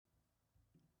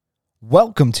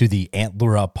Welcome to the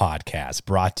Antler Up podcast,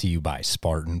 brought to you by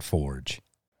Spartan Forge.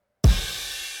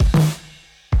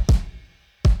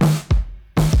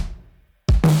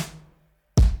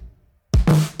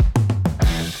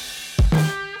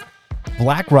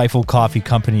 Black Rifle Coffee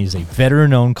Company is a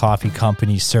veteran-owned coffee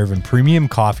company serving premium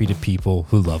coffee to people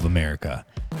who love America.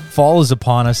 Fall is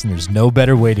upon us, and there's no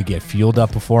better way to get fueled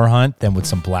up before a hunt than with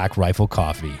some Black Rifle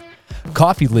coffee.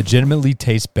 Coffee legitimately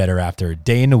tastes better after a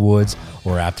day in the woods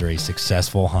or after a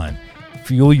successful hunt.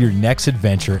 Fuel your next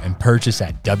adventure and purchase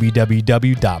at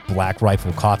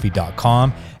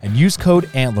www.blackriflecoffee.com and use code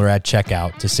ANTLER at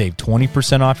checkout to save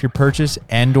 20% off your purchase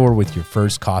and or with your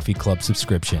first coffee club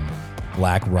subscription.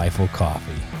 Black Rifle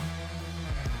Coffee.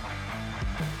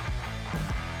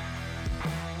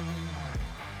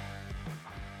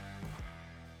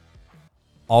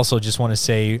 Also, just want to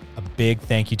say a big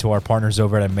thank you to our partners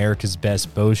over at America's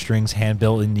Best Bowstrings,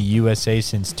 hand-built in the USA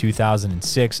since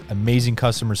 2006. Amazing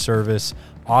customer service,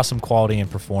 awesome quality and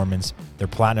performance. Their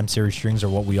Platinum Series strings are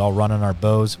what we all run on our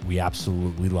bows. We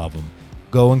absolutely love them.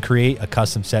 Go and create a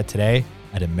custom set today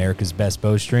at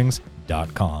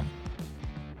americasbestbowstrings.com.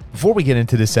 Before we get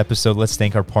into this episode, let's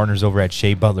thank our partners over at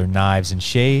Shea Butler Knives. And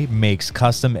Shea makes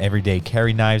custom everyday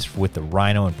carry knives with the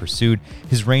Rhino and Pursuit.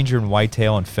 His Ranger and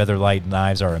Whitetail and Featherlight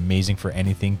knives are amazing for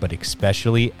anything, but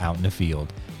especially out in the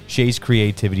field. Shea's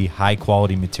creativity, high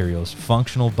quality materials,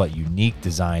 functional but unique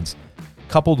designs,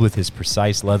 coupled with his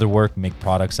precise leatherwork, make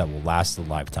products that will last a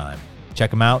lifetime.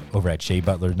 Check him out over at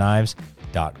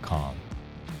SheaButlerKnives.com.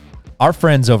 Our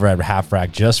friends over at Half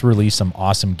Rack just released some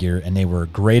awesome gear, and they were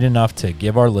great enough to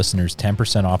give our listeners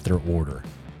 10% off their order.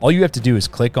 All you have to do is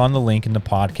click on the link in the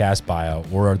podcast bio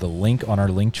or the link on our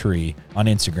link tree on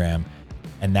Instagram,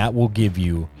 and that will give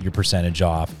you your percentage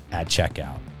off at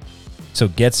checkout. So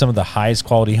get some of the highest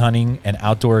quality hunting and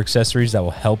outdoor accessories that will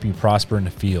help you prosper in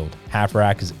the field. Half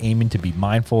Rack is aiming to be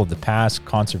mindful of the past,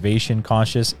 conservation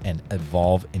conscious, and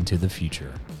evolve into the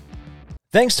future.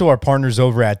 Thanks to our partners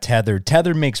over at Tether.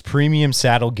 Tether makes premium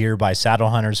saddle gear by saddle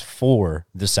hunters for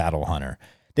the saddle hunter.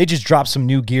 They just dropped some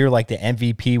new gear like the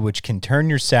MVP, which can turn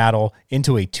your saddle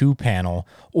into a 2-panel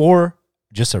or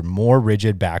just a more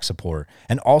rigid back support.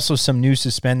 And also some new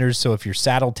suspenders, so if your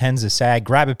saddle tends to sag,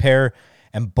 grab a pair.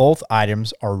 And both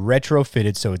items are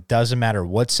retrofitted, so it doesn't matter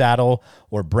what saddle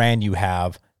or brand you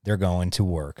have, they're going to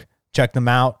work. Check them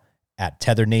out at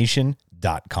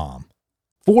tethernation.com.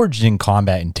 Forged in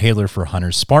combat and tailored for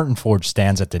hunters, Spartan Forge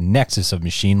stands at the nexus of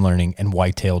machine learning and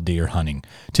white-tailed deer hunting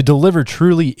to deliver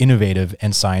truly innovative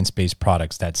and science-based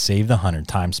products that save the hunter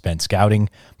time spent scouting,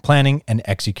 planning, and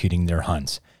executing their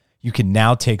hunts. You can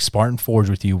now take Spartan Forge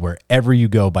with you wherever you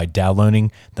go by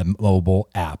downloading the mobile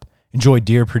app. Enjoy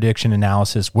deer prediction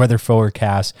analysis, weather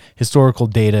forecasts, historical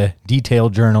data,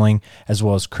 detailed journaling, as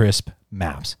well as crisp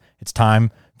maps. It's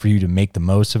time for you to make the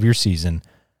most of your season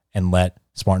and let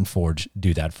Spartan Forge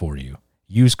do that for you.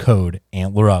 Use code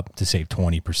ANTLERUP to save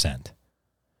 20%.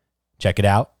 Check it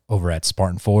out over at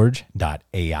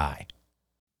spartanforge.ai.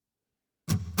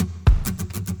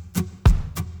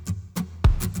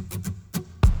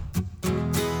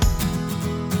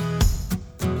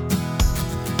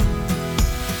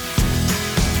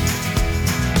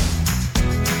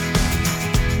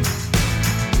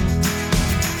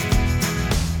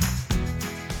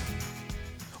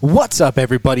 What's up,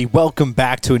 everybody? Welcome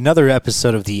back to another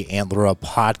episode of the Antler Up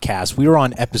podcast. We are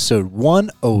on episode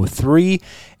 103,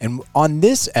 and on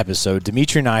this episode,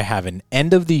 Dimitri and I have an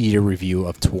end-of-the-year review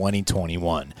of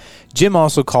 2021. Jim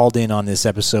also called in on this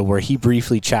episode where he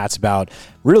briefly chats about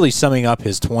really summing up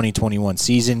his 2021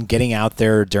 season, getting out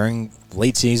there during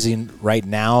late season right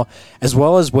now, as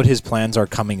well as what his plans are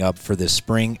coming up for this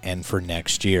spring and for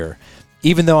next year.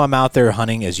 Even though I'm out there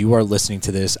hunting as you are listening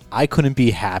to this, I couldn't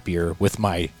be happier with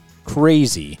my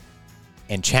crazy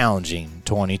and challenging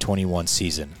 2021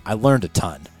 season. I learned a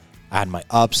ton. I had my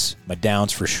ups, my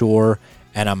downs for sure,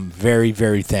 and I'm very,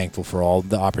 very thankful for all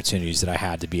the opportunities that I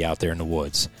had to be out there in the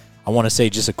woods. I want to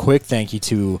say just a quick thank you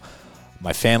to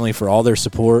my family for all their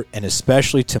support, and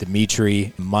especially to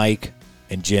Dimitri, Mike,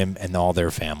 and Jim and all their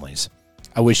families.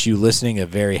 I wish you listening a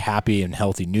very happy and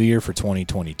healthy new year for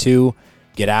 2022.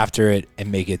 Get after it and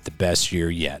make it the best year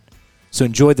yet. So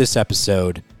enjoy this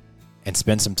episode and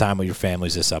spend some time with your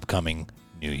families this upcoming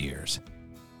New Year's.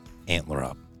 Antler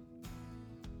up.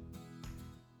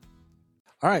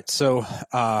 All right, so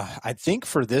I think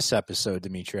for this episode,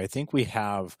 Dimitri, I think we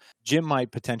have Jim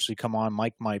might potentially come on,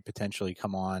 Mike might potentially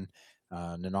come on,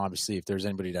 and then obviously if there's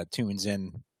anybody that tunes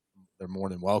in, they're more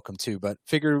than welcome to. But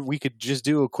figure we could just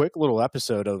do a quick little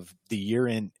episode of the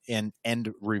year-end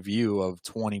end review of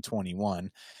 2021,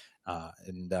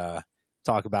 and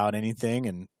talk about anything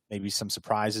and maybe some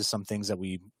surprises, some things that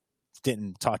we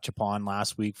didn't touch upon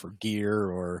last week for gear,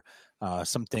 or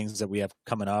some things that we have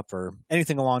coming up, or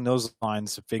anything along those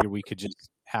lines. I figure we could just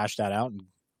hash that out and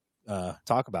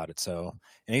talk about it. So,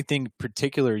 anything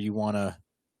particular you want to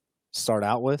start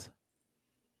out with?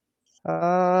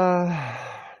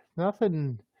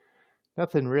 Nothing,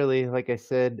 nothing really. Like I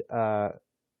said,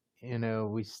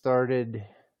 we started,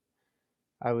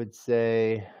 I would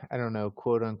say, I don't know,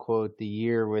 quote unquote, the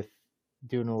year with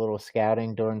doing a little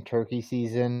scouting during turkey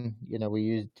season. We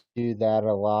used to do that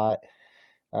a lot.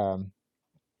 Um,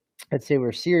 I'd say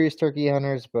we're serious turkey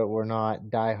hunters, but we're not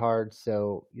diehard.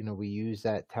 So, we use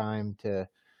that time to,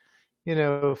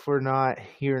 if we're not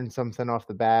hearing something off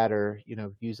the bat, or,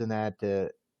 using that to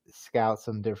scout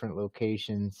some different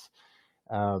locations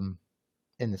um,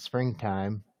 in the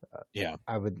springtime. Yeah.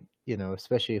 I would,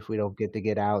 especially if we don't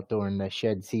get out during the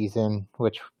shed season,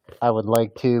 which I would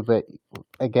like to, but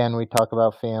again, we talk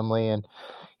about family, and,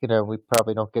 we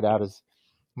probably don't get out as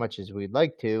much as we'd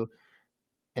like to.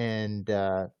 And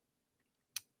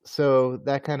so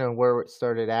that kind of where it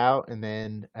started out. And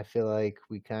then I feel like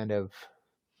we kind of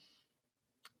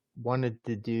wanted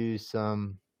to do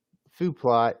some food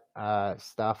plot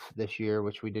stuff this year,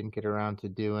 which we didn't get around to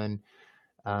doing.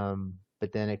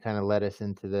 But then it kind of led us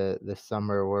into the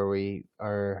summer where we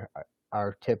are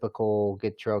our typical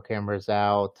get trail cameras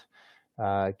out,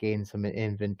 gain some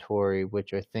inventory,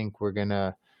 which I think we're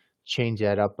gonna change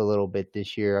that up a little bit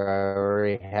this year. I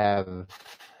already have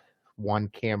one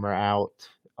camera out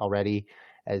already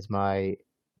as my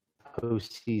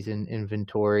postseason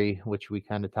inventory, which we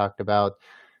kind of talked about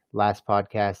last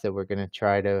podcast, that we're going to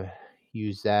try to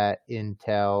use that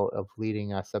intel of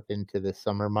leading us up into the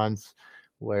summer months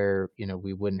where,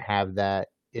 we wouldn't have that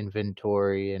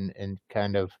inventory and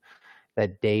kind of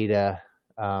that data,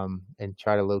 and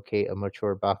try to locate a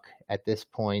mature buck at this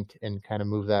point and kind of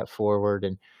move that forward,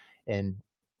 and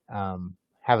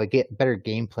have a better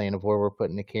game plan of where we're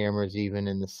putting the cameras even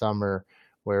in the summer,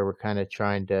 where we're kind of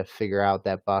trying to figure out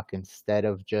that buck instead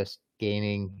of just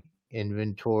gaining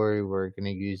inventory. We're going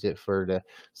to use it to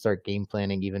start game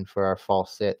planning even for our fall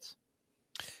sits.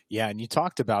 Yeah, and you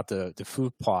talked about the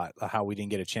food plot, how we didn't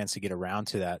get a chance to get around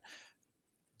to that.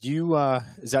 You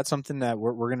is that something that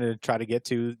we're going to try to get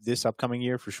to this upcoming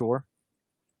year for sure?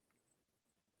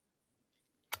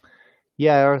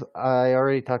 Yeah, I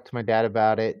already talked to my dad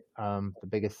about it. The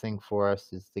biggest thing for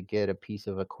us is to get a piece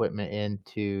of equipment in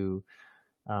to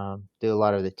do a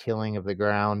lot of the tilling of the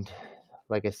ground.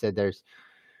 Like I said, there's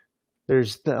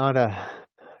not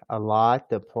a lot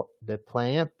to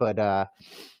plant, but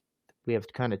we have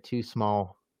kind of two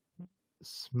small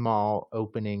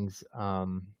openings,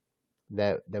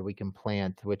 that we can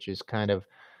plant, which is kind of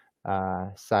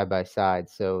side by side.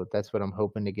 So that's what I'm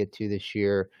hoping to get to this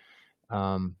year.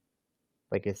 Um,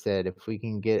 like I said, if we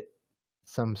can get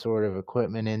some sort of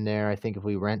equipment in there, I think if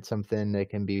we rent something that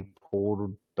can be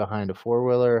pulled behind a four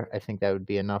wheeler, I think that would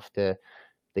be enough to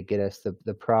get us.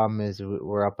 The problem is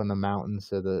we're up on the mountain,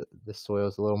 so the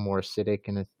soil's a little more acidic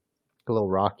and it's a little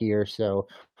rockier, so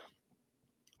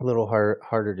a little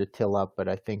harder to till up. But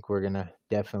I think we're gonna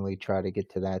definitely try to get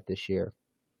to that this year.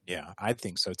 Yeah, I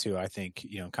think so too. I think,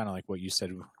 kind of like what you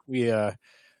said, we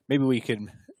maybe we could,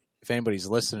 if anybody's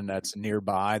listening that's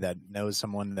nearby that knows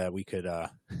someone that we could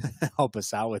help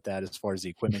us out with that as far as the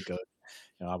equipment goes.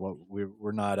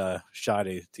 We're not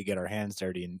shy to get our hands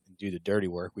dirty and do the dirty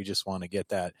work. We just want to get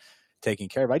that taken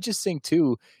care of. I just think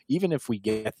too, even if we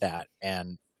get that,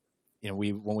 and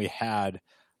when we had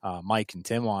Mike and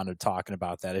Tim on talking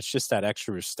about that, it's just that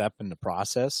extra step in the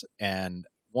process. And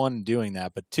one, doing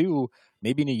that, but two,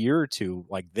 maybe in a year or two,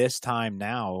 like this time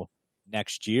now,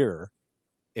 next year,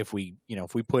 if we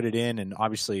put it in, and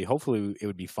obviously hopefully it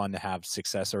would be fun to have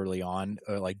success early on,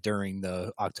 or like during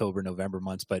the October, November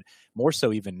months, but more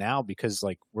so even now, because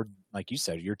like like you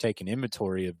said, you're taking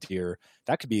inventory of deer.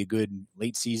 That could be a good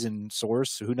late season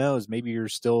source. Who knows? Maybe you're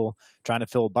still trying to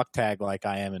fill a buck tag like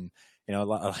I am. And,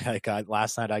 like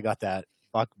last night I got that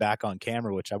buck back on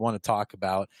camera, which I want to talk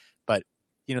about, but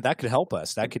that could help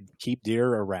us. That could keep deer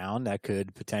around. That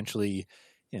could potentially,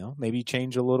 maybe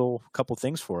change a couple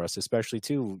things for us, especially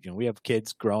too, we have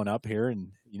kids growing up here,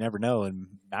 and you never know. And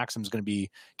Maxim's going to be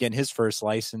getting his first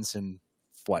license in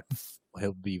what,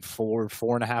 he'll be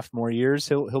 4.5 more years.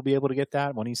 He'll be able to get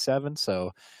that when he's 7.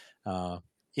 So,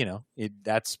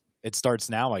 it starts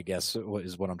now, I guess,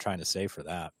 is what I'm trying to say for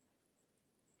that.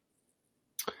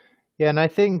 Yeah, and I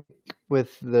think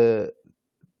with the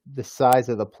size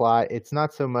of the plot, it's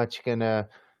not so much gonna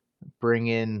bring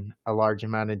in a large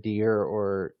amount of deer,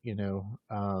 or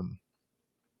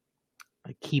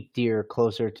keep deer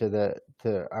closer to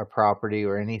to our property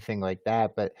or anything like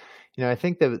that. But I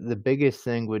think the biggest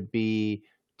thing would be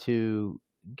to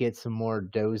get some more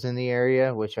does in the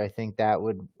area, which I think that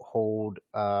would hold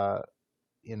a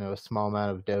small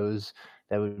amount of does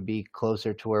that would be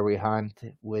closer to where we hunt,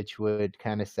 which would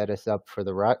kind of set us up for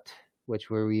the rut, which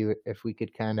if we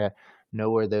could kind of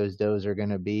know where those does are going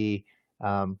to be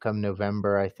come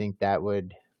November, I think that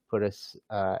would put us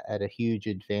at a huge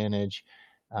advantage.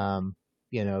 Um,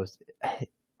 you know,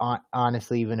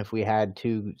 honestly, even if we had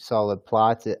two solid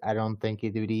plots, I don't think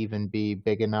it would even be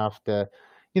big enough to,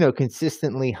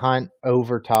 consistently hunt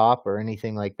over top or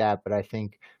anything like that. But I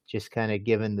think just kind of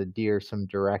giving the deer some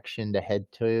direction to head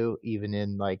to, even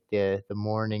in like the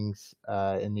mornings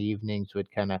and the evenings,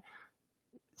 would kind of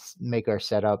make our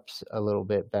setups a little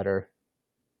bit better.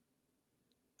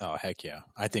 Oh, heck yeah.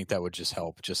 I think that would just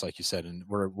help, just like you said. And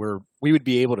we would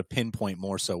be able to pinpoint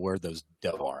more so where those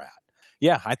doe are at.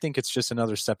 Yeah, I think it's just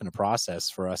another step in the process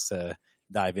for us to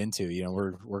dive into.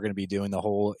 We're going to be doing the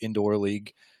whole indoor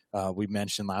league we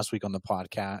mentioned last week on the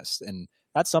podcast, and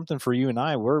that's something for you and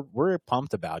I. We're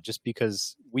pumped about, just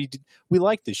because we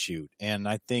like to shoot, and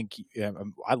I think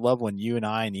I love when you and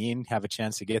I and Ian have a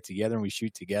chance to get together and we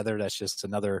shoot together. That's just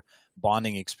another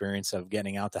bonding experience of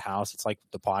getting out the house. It's like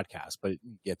the podcast, but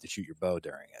you get to shoot your bow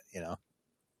during it.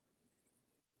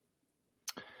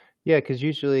 Yeah, because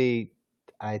usually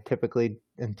I typically,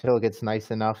 until it gets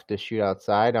nice enough to shoot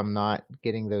outside, I'm not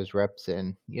getting those reps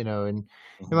in. In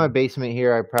my basement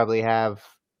here, I probably have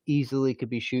easily could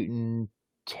be shooting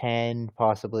 10,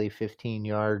 possibly 15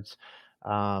 yards.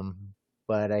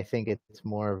 But I think it's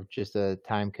more of just a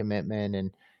time commitment,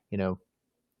 and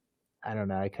I don't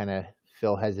know. I kind of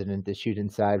feel hesitant to shoot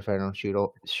inside if I don't shoot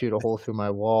a hole through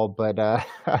my wall. But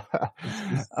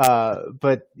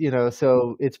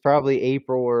so it's probably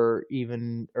April or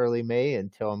even early May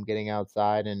until I'm getting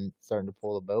outside and starting to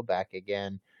pull the bow back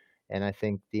again. And I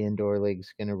think the indoor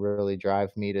league's going to really drive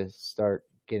me to start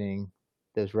getting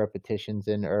those repetitions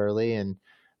in early, and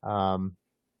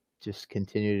just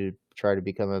continue to try to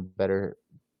become a better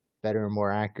and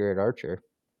more accurate archer.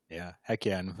 Yeah, heck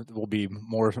yeah, and we'll be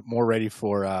more ready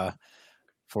for a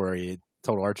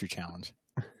total archery challenge.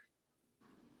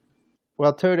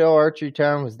 Well, Toadale Archery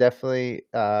Town was definitely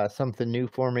something new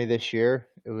for me this year.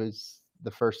 It was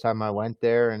the first time I went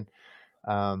there,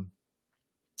 and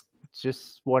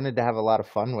just wanted to have a lot of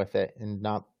fun with it, and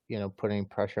not putting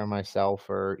pressure on myself,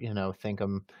 or think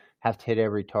I'm have to hit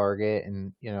every target.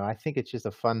 And I think it's just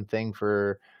a fun thing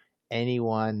for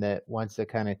anyone that wants to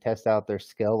kind of test out their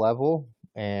skill level.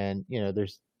 And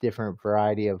there's different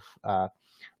variety of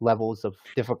levels of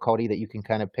difficulty that you can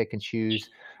kind of pick and choose.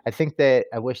 I think that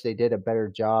I wish they did a better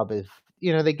job of,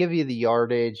 they give you the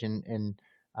yardage and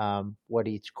what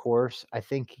each course. I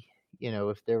think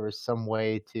if there was some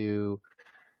way to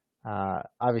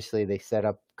obviously they set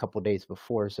up a couple days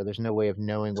before, so there's no way of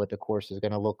knowing what the course is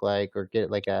going to look like, or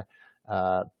get like a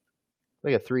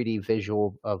 3D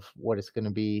visual of what it's going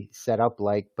to be set up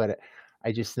like. But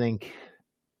I just think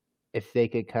if they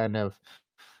could kind of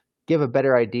give a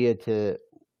better idea to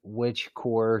which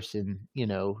course, and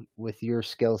with your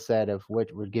skill set, of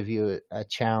what would give you a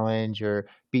challenge or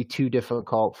be too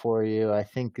difficult for you, I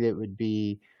think it would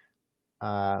be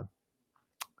I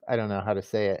don't know how to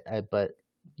say it, but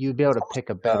you'd be able to pick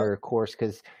a better course.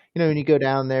 Because when you go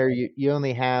down there, you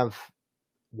only have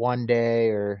one day,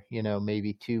 or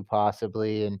maybe two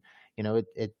possibly, and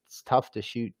it's tough to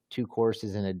shoot two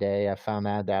courses in a day. I found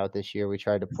that out this year. We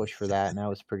tried to push for that, and that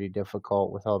was pretty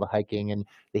difficult with all the hiking and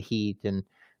the heat and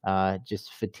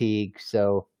just fatigue.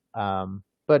 So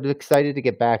but excited to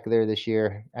get back there this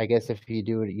year. I guess if you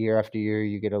do it year after year,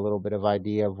 you get a little bit of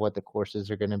idea of what the courses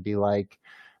are going to be like.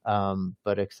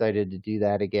 But excited to do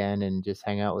that again, and just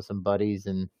hang out with some buddies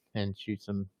and shoot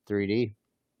some 3D.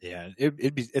 Yeah,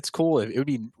 it's cool. It would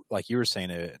be like you were saying,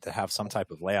 to have some type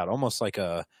of layout, almost like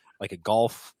a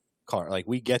golf cart. Like,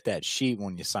 we get that sheet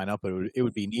when you sign up, but it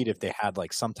would be neat if they had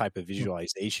like some type of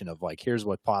visualization of like, here's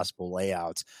what possible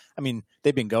layouts. I mean,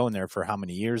 they've been going there for how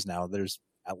many years now? There's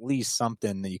at least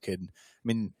something that you could. I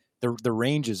mean, the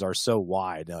ranges are so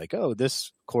wide. They're like, oh,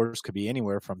 this course could be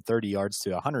anywhere from 30 yards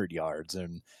to 100 yards,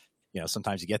 and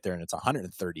sometimes you get there and it's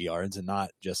 130 yards and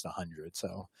not just 100.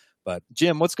 So. But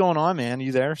Jim, what's going on, man? Are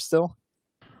you there still?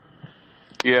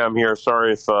 Yeah, I'm here.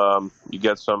 Sorry if you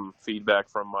get some feedback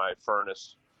from my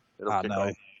furnace. It'll kick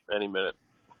off any minute.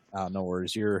 No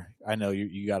worries. I know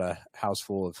you got a house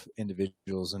full of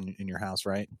individuals in your house,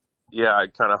 right? Yeah, I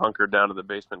kind of hunkered down to the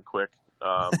basement quick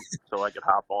so I could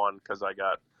hop on, because I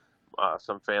got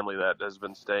some family that has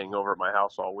been staying over at my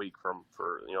house all week for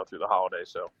through the holiday.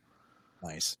 So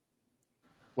nice.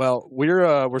 Well,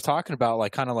 we're talking about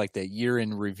like kind of like the year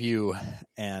in review,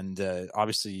 and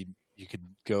obviously you could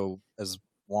go as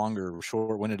long or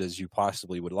short-winded as you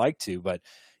possibly would like to, but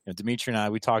Dimitri and I,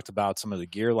 we talked about some of the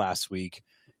gear last week.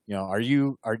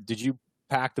 Did you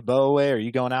pack the bow away? Are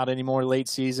you going out anymore late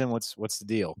season? What's the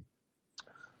deal?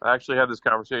 I actually had this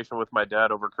conversation with my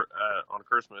dad over on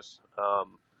Christmas,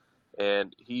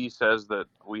 and he says that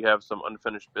we have some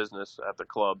unfinished business at the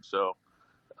club. So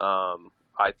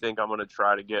I think I'm going to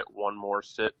try to get one more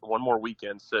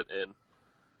weekend sit in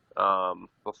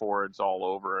before it's all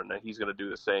over, and he's going to do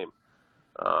the same.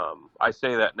 I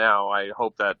say that now. I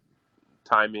hope that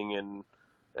timing and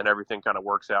everything kind of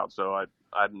works out. So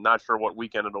I'm not sure what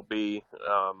weekend it'll be.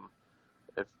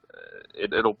 If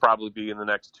it'll probably be in the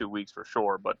next 2 weeks for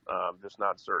sure, but just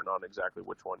not certain on exactly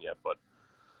which one yet. But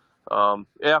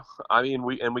yeah, I mean,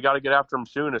 we got to get after them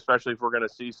soon, especially if we're going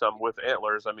to see some with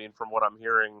antlers. I mean, from what I'm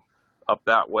hearing up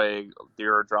that way,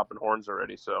 deer are dropping horns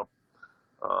already. So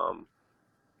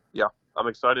yeah, I'm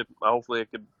excited. Hopefully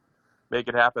it could make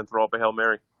it happen. Throw up a Hail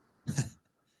Mary.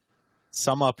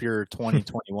 Sum up your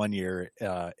 2021 year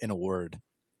in a word.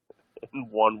 In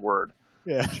one word.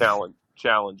 Yeah.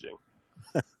 Challenging.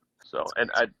 So,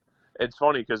 and it's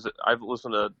funny because I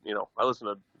listen to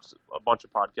a bunch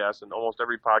of podcasts, and almost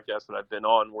every podcast that I've been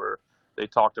on where they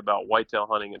talked about whitetail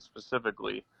hunting, and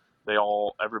specifically,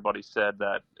 everybody said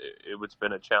that it's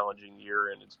been a challenging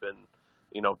year, and it's been,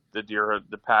 the deer,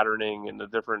 the patterning and the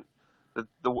different,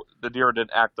 the deer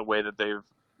didn't act the way that they've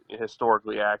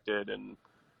historically acted, and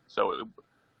so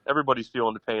everybody's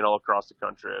feeling the pain all across the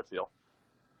country, I feel.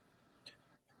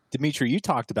 Dimitri, you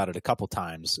talked about it a couple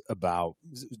times about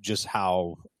just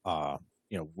how,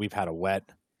 we've had a wet,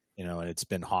 and it's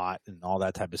been hot and all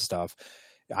that type of stuff.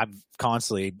 I've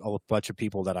constantly a bunch of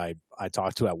people that I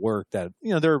talk to at work that,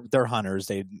 they're hunters.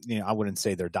 They, I wouldn't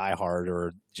say they're diehard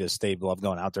or just they love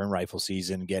going out there in rifle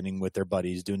season, getting with their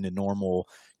buddies, doing the normal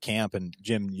camp. And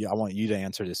Jim, I want you to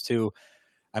answer this too.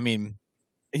 I mean,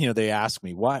 they ask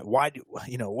me why do,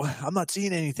 I'm not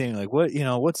seeing anything, like what,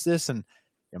 what's this? And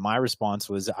my response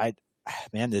was,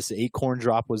 this acorn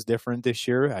drop was different this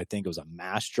year. I think it was a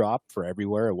mass drop for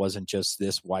everywhere. It wasn't just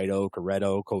this white oak or red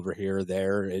oak over here or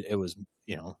there. It was,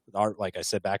 like I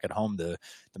said, back at home, the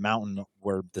mountain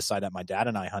where the side that my dad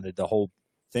and I hunted, the whole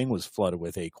thing was flooded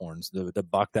with acorns. The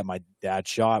buck that my dad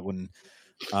shot when,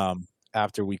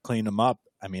 after we cleaned him up,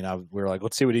 we were like,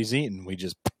 let's see what he's eating. We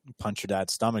just punched your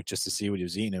dad's stomach just to see what he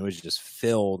was eating. It was just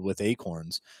filled with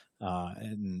acorns.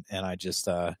 And I just,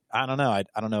 I don't know. I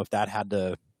don't know if that had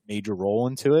a major role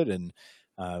into it. And,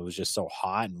 it was just so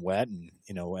hot and wet. And,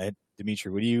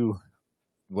 Dimitri,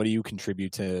 what do you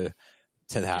contribute to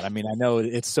that? I mean, I know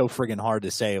it's so friggin' hard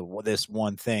to say this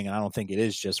one thing, and I don't think it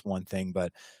is just one thing,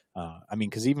 but,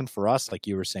 cause even for us, like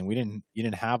you were saying, you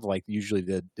didn't have like usually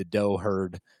the doe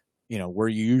herd, where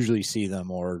you usually see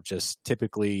them, or just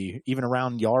typically even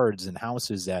around yards and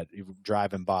houses that you're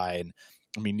driving by. And,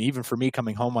 even for me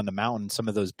coming home on the mountain, some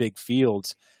of those big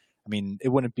fields, it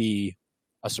wouldn't be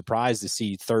a surprise to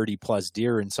see 30 plus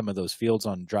deer in some of those fields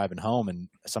on driving home. And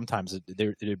sometimes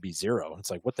it'd be zero. It's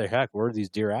like, what the heck? Where are these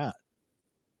deer at?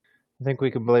 I think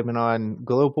we can blame it on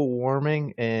global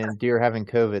warming and deer having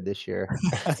COVID this year.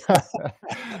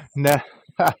 No,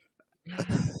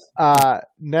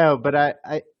 no, but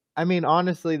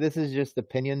honestly, this is just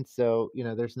opinion. So,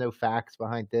 there's no facts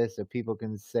behind this. So people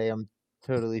can say I'm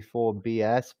totally full of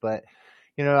BS, but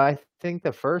I think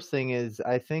the first thing is,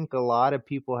 I think a lot of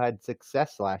people had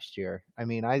success last year. I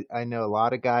know a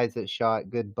lot of guys that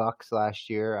shot good bucks last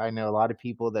year. I know a lot of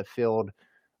people that filled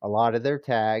a lot of their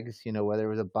tags, whether it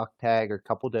was a buck tag or a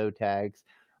couple doe tags.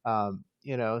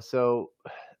 So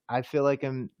I feel like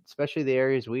especially the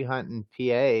areas we hunt in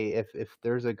PA, if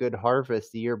there's a good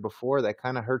harvest the year before, that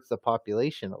kind of hurts the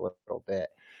population a little bit.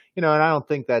 And I don't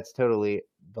think that's totally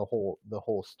the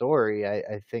whole story.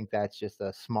 I think that's just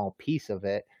a small piece of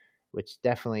it, which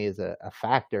definitely is a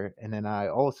factor. And then I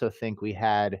also think we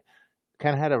had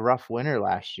a rough winter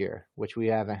last year, which we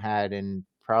haven't had in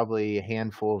probably a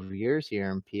handful of years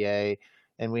here in PA.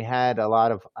 And we had a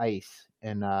lot of ice.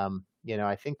 And,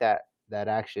 I think that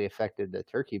actually affected the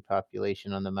turkey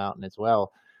population on the mountain as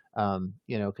well.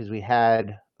 Because we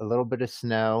had a little bit of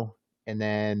snow, and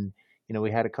then we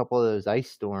had a couple of those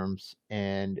ice storms,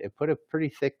 and it put a pretty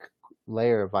thick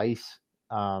layer of ice.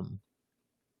 And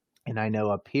I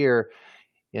know up here,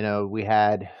 we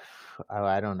had,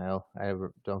 I don't know, I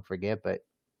don't forget, but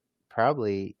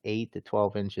probably 8 to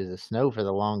 12 inches of snow for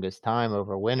the longest time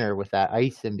over winter with that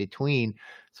ice in between.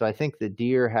 So I think the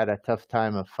deer had a tough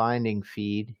time of finding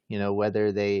feed,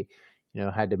 whether they,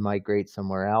 had to migrate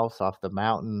somewhere else off the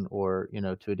mountain or,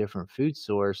 to a different food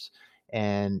source.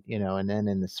 And, and then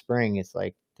in the spring, it's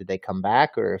like, did they come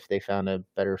back, or if they found a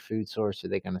better food source, are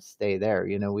they going to stay there?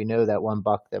 We know that one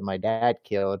buck that my dad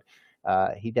killed,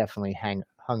 he definitely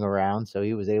hung around, so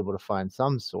he was able to find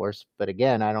some source. But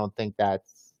again, I don't think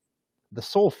that's the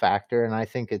sole factor, and I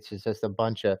think it's just a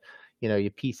bunch of, you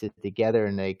piece it together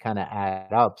and they kind of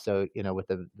add up. So, with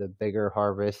the bigger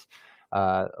harvest,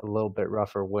 a little bit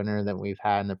rougher winter than we've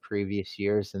had in the previous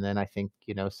years, and then I think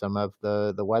some of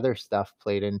the weather stuff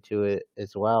played into it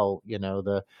as well.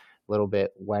 The little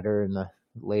bit wetter in the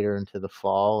later into the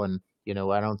fall, and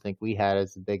I don't think we had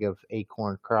as big of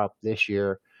acorn crop this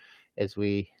year as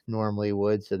we normally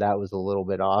would, so that was a little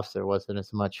bit off. So there wasn't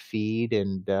as much feed,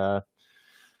 and and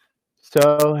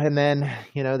then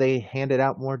they handed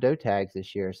out more doe tags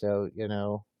this year. So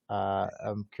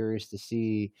I'm curious to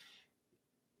see,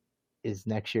 is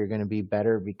next year going to be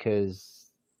better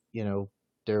because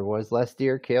there was less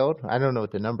deer killed. I don't know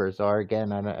what the numbers are.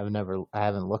 Again, I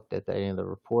haven't looked at any of the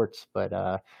reports, but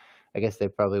I guess they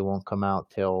probably won't come out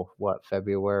till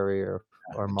February or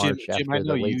March, Jim, after I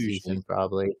know the late you season,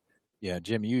 probably. Yeah,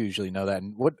 Jim, you usually know that.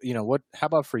 And how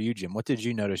about for you, Jim? What did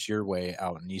you notice your way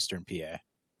out in Eastern PA?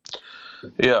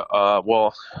 Yeah,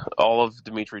 well, all of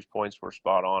Dimitri's points were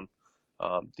spot on.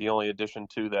 The only addition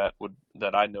to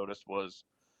that I noticed was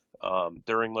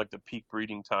during like the peak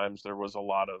breeding times, there was a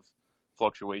lot of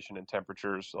fluctuation in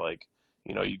temperatures. Like,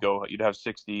 you'd have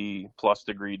 60 plus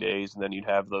degree days, and then you'd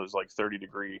have those like 30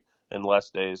 degree and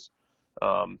less days.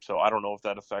 So I don't know if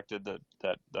that affected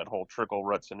that whole trickle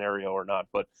rut scenario or not,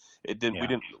 but it did.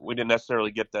 Yeah. We didn't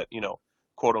necessarily get that,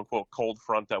 quote unquote cold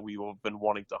front that we have been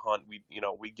wanting to hunt.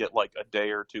 We get like a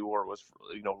day or two, or it was,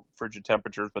 frigid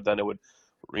temperatures, but then it would,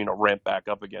 ramp back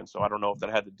up again. So I don't know if that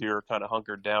had the deer kind of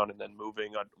hunkered down and then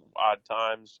moving at odd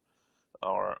times,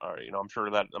 or I'm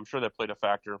sure that played a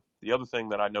factor. The other thing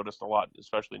that I noticed a lot,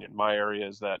 especially in my area,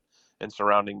 is that, and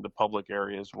surrounding the public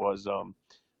areas, was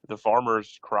the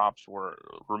farmers' crops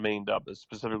remained up,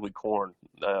 specifically corn,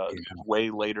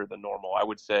 way later than normal. I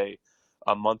would say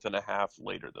a month and a half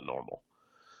later than normal.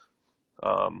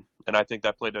 And I think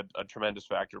that played a tremendous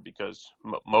factor, because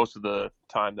most of the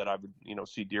time that I would,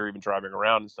 see deer even driving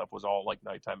around and stuff was all like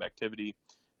nighttime activity.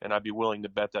 And I'd be willing to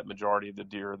bet that majority of the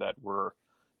deer that were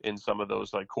in some of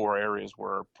those like core areas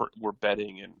were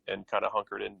bedding and kind of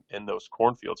hunkered in those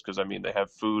cornfields. Cause I mean, they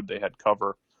have food, they had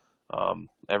cover,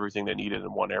 everything they needed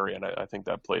in one area. And I think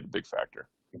that played a big factor.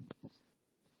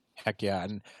 Heck yeah.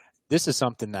 And this is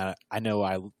something that I know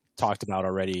I talked about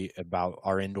already about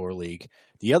our indoor league.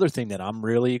 The other thing that I'm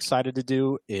really excited to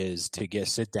do is to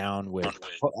sit down with,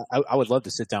 I would love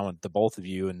to sit down with the both of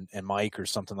you and Mike or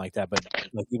something like that. But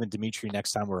like even Dimitri,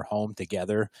 next time we're home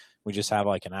together, we just have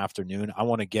like an afternoon. I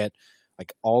want to get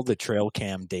like all the trail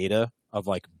cam data of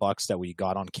like bucks that we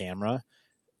got on camera,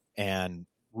 and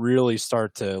really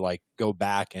start to like go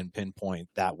back and pinpoint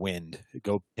that wind,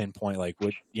 go pinpoint like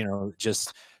what,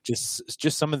 just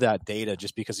some of that data,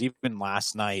 just because even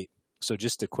last night. So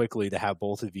just to have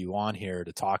both of you on here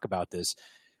to talk about this,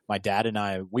 my dad and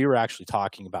I, we were actually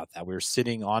talking about that. We were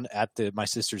sitting at my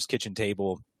sister's kitchen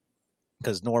table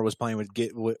because Nora was playing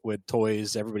with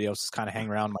toys. Everybody else is kind of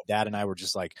hanging around. My dad and I were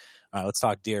just like, all right, let's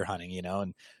talk deer hunting,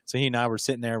 And so he and I were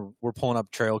sitting there, we're pulling up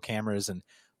trail cameras, and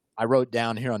I wrote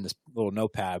down here on this little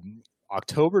notepad,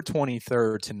 October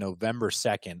 23rd to November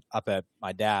 2nd up at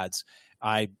my dad's.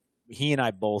 He and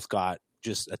I both got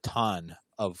just a ton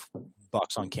of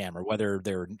bucks on camera, whether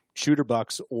they're shooter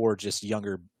bucks or just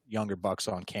younger bucks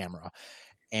on camera.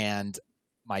 And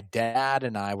my dad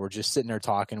and I were just sitting there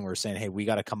talking. We were saying, hey, we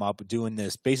got to come up doing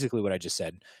this. Basically what I just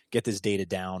said, get this data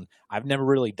down. I've never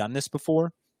really done this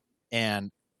before.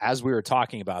 And as we were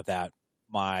talking about that,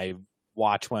 my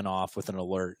watch went off with an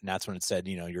alert, and that's when it said,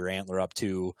 your antler up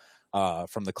to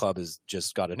from the club has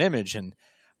just got an image. And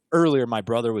earlier my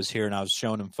brother was here, and I was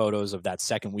showing him photos of that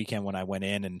second weekend when I went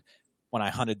in, and when I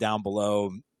hunted down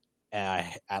below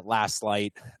at last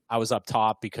light, I was up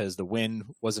top because the wind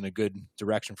wasn't a good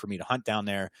direction for me to hunt down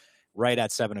there. Right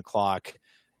at 7:00,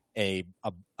 a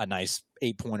nice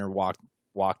 8-pointer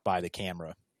walked by the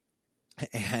camera,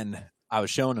 and I was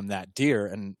showing him that deer,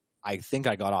 and I think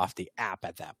I got off the app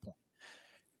at that point.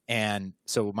 And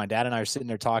so my dad and I are sitting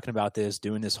there talking about this,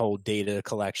 doing this whole data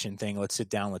collection thing. Let's sit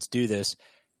down, let's do this.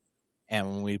 And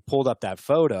when we pulled up that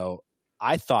photo,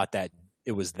 I thought that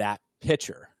it was that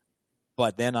picture,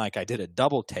 but then like I did a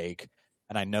double take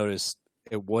and I noticed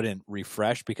it wouldn't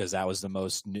refresh because that was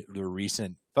the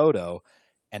recent photo.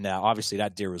 And obviously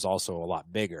that deer was also a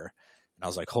lot bigger. And I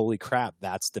was like, holy crap,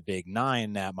 that's the big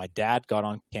 9 that my dad got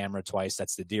on camera twice.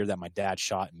 That's the deer that my dad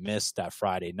shot and missed that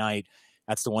Friday night.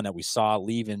 That's the one that we saw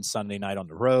leaving Sunday night on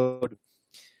the road.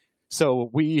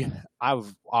 So I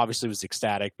obviously was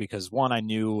ecstatic because one, I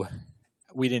knew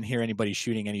we didn't hear anybody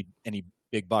shooting any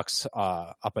big bucks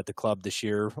up at the club this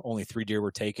year. Only 3 deer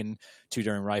were taken, 2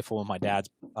 during rifle, and my dad's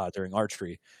during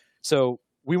archery. So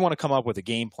we want to come up with a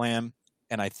game plan.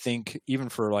 And I think even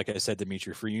for, like I said,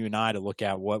 Dimitri, for you and I to look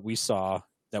at what we saw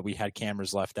that we had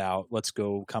cameras left out, let's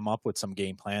go come up with some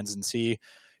game plans and see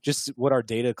just what our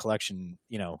data collection,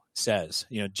 says.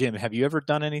 Jim, have you ever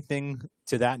done anything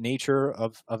to that nature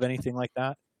of anything like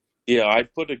that? Yeah, I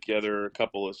put together a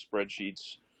couple of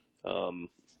spreadsheets,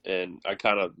 and I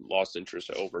kind of lost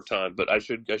interest over time. But I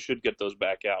should get those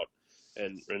back out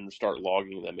and start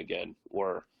logging them again.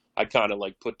 Where I kind of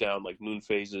like put down like moon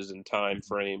phases and time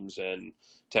frames and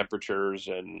temperatures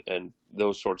and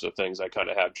those sorts of things. I kind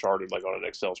of have charted like on an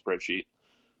Excel spreadsheet,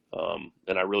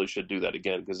 and I really should do that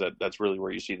again because that's really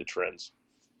where you see the trends.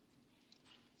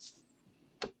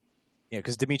 Yeah,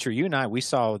 because Dimitri, you and I, we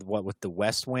saw with the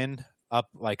west wind up,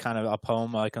 like kind of up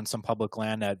home, like on some public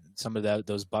land, that some of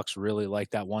those bucks really like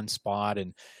that one spot,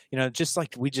 and just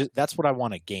like that's what I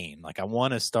want to gain. Like I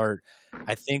want to start.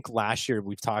 I think last year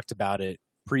we've talked about it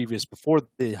before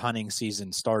the hunting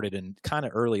season started, and kind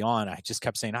of early on, I just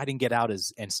kept saying I didn't get out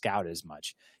and scout as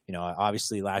much.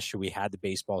 Obviously last year we had the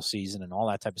baseball season and all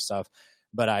that type of stuff,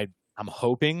 but I'm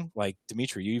hoping, like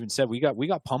Dimitri, you even said we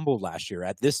got pummeled last year.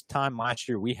 At this time last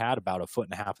year, we had about 1.5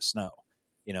 feet of snow.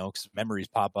 Because memories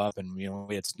pop up, and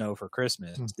we had snow for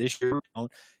Christmas. This year,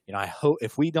 I hope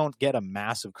if we don't get a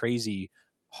massive, crazy,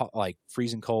 like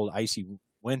freezing cold, icy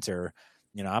winter,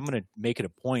 I'm going to make it a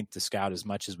point to scout as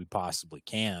much as we possibly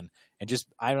can. And just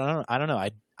I don't know.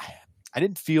 I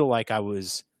didn't feel like I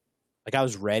was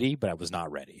ready, but I was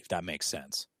not ready. If that makes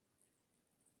sense.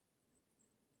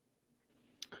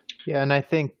 Yeah, and I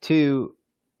think too,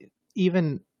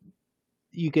 even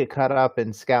you get caught up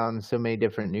in scouting so many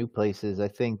different new places. I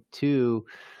think too,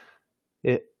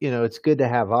 it's good to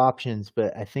have options,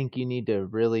 but I think you need to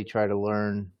really try to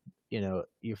learn,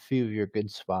 your few of your good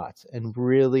spots and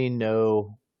really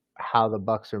know how the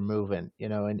bucks are moving,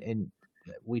 and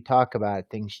we talk about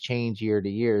things change year to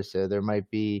year. So there might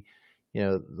be,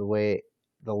 the way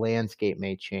the landscape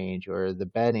may change, or the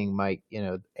bedding might,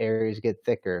 areas get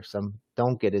thicker, some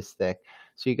don't get as thick.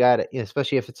 So you got to,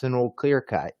 especially if it's an old clear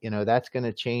cut, that's going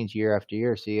to change year after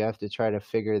year. So you have to try to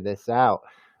figure this out.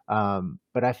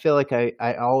 But I feel like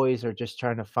I always are just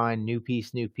trying to find new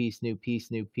piece,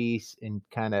 and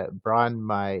kind of broaden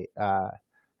my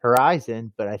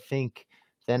horizon. But I think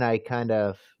then I kind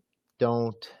of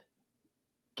don't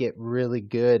get really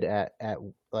good at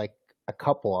like a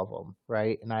couple of them,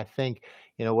 right? And I think,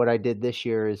 what I did this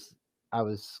year is I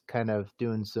was kind of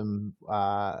doing some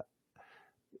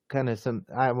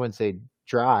I wouldn't say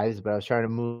drives, but I was trying to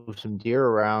move some deer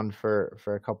around for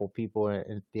a couple people at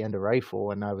the end of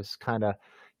rifle, and I was kind of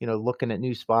looking at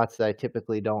new spots that I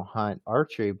typically don't hunt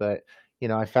archery, but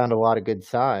I found a lot of good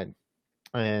sign,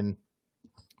 and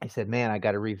I said, man, I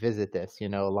got to revisit this. A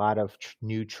lot of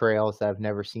new trails that I've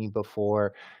never seen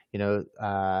before.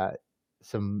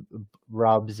 Some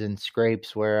rubs and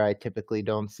scrapes where I typically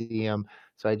don't see them.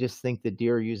 So I just think the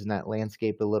deer are using that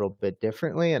landscape a little bit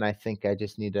differently, and I think I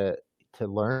just need to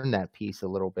learn that piece a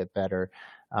little bit better.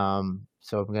 So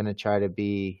I'm going to try to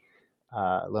be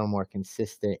a little more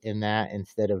consistent in that,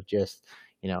 instead of just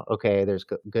okay, there's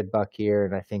good buck here,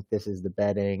 and I think this is the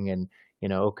bedding, and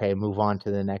okay, move on to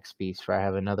the next piece for I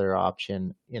have another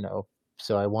option.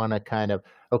 So I want to kind of,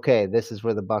 okay, this is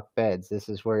where the buck beds, this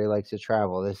is where he likes to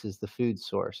travel, this is the food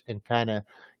source, and kind of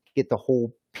get the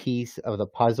whole piece of the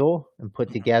puzzle and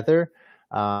put together,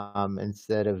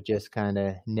 instead of just kind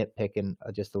of nitpicking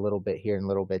just a little bit here and a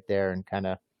little bit there, and kind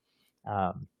of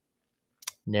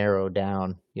narrow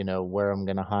down, where I'm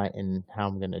going to hunt and how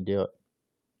I'm going to do it.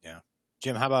 Yeah.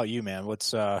 Jim, how about you, man?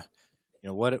 What's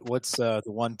what's the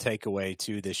one takeaway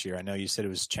to this year? I know you said it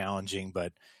was challenging,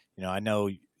 but I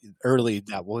know early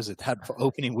that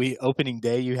opening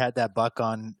day you had that buck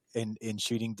on in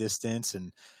shooting distance,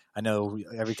 and I know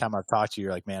every time I've talked to you,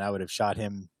 you're like, man, I would have shot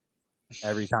him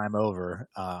every time over.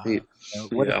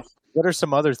 What are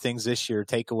some other things this year,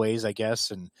 takeaways, I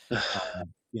guess, and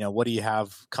what do you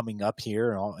have coming up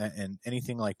here, and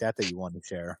anything like that you want to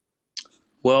share?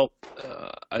 Well,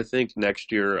 I think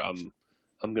next year I'm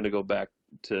going to go back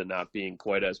to not being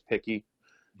quite as picky.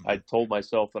 I told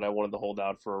myself that I wanted to hold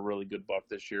out for a really good buck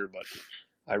this year, but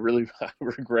I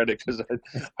regret it because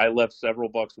I left several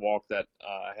bucks walk that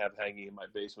I have hanging in my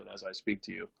basement as I speak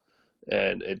to you,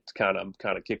 and I'm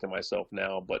kind of kicking myself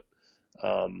now. But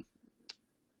I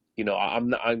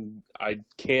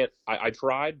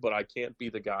tried, but I can't be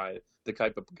the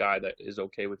type of guy that is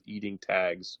okay with eating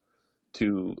tags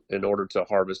in order to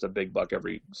harvest a big buck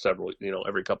every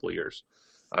couple of years.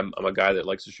 I'm a guy that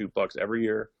likes to shoot bucks every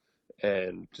year,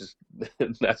 and just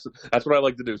that's what I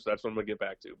like to do. So that's what I'm gonna get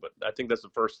back to. But I think that's the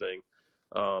first thing.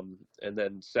 And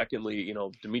then secondly,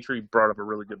 Dimitri brought up a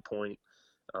really good point.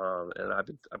 And I've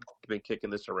been kicking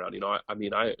this around.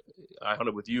 I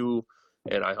hunted with you,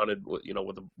 and I hunted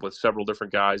with several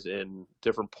different guys in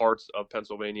different parts of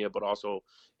Pennsylvania, but also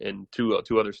in two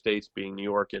other states, being New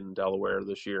York and Delaware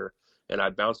this year. And I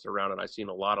bounced around, and I seen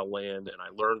a lot of land, and I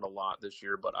learned a lot this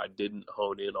year. But I didn't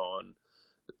hone in on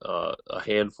a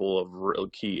handful of real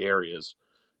key areas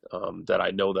that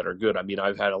I know that are good. I mean,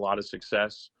 I've had a lot of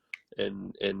success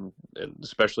and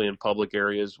especially in public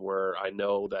areas where I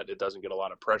know that it doesn't get a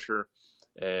lot of pressure.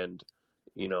 And,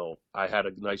 I had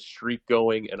a nice streak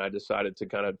going, and I decided to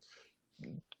kind of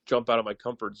jump out of my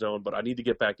comfort zone, but I need to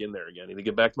get back in there again. I need to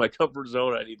get back to my comfort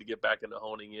zone. I need to get back into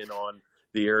honing in on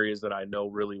the areas that I know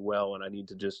really well. And I need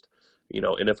to just,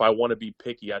 and if I want to be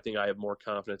picky, I think I have more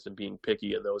confidence in being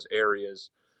picky in those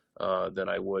areas than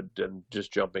I would in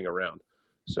just jumping around.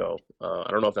 So I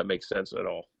don't know if that makes sense at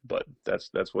all, but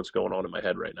that's what's going on in my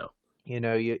head right now.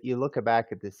 You look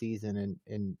back at the season,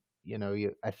 and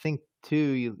I think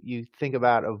too, you think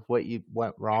about of what you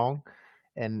went wrong,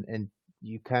 and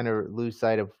you kind of lose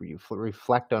sight of, you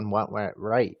reflect on what went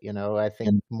right. I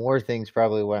think more things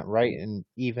probably went right, and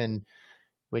even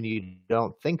when you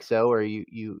don't think so, or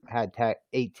you had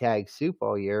 8 tag soup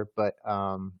all year, but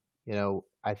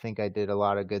I think I did a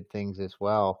lot of good things as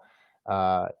well.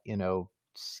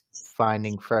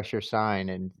 Finding fresher sign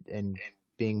and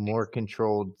being more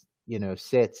controlled,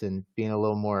 sits, and being a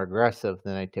little more aggressive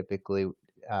than I typically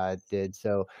did.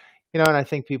 So, and I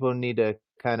think people need to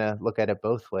kind of look at it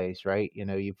both ways, right?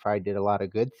 You probably did a lot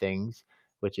of good things,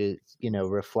 which is,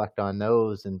 reflect on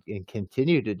those and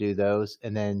continue to do those.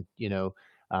 And then,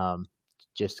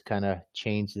 just kind of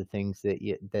change the things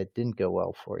that didn't go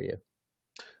well for you.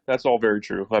 That's all very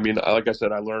true. I mean, like I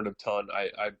said, I learned a ton.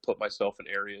 I put myself in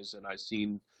areas, and I've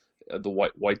seen the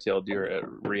white-tailed deer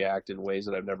react in ways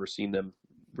that I've never seen them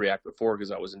react before,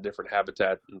 because I was in different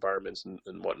habitat environments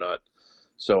and whatnot.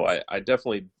 So I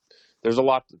definitely, there's a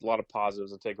lot of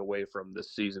positives to take away from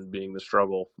this season being the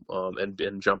struggle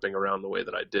and jumping around the way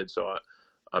that I did. So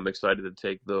I'm excited to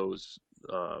take those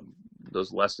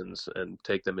lessons and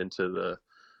take them into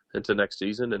next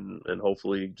season and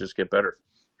hopefully just get better.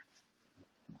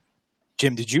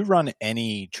 Jim, did you run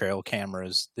any trail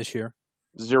cameras this year?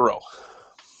 Zero.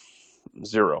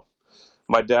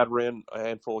 My dad ran a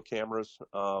handful of cameras,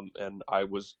 and I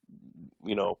was,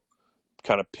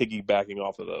 kind of piggybacking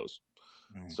off of those.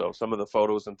 So some of the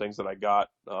photos and things that I got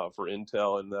for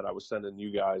intel and that I was sending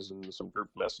you guys and some group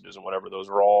messages and whatever, those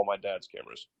were all my dad's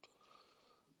cameras.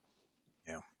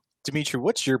 Yeah. Dimitri,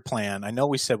 what's your plan? I know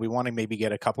we said we want to maybe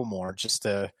get a couple more just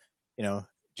to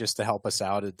help us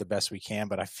out at the best we can.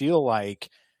 But I feel like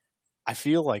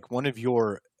one of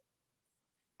your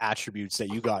attributes that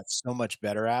you got so much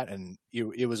better at, and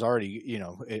it was already,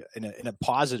 in a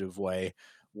positive way,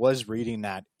 was reading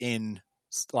that in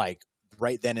like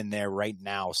right then and there, right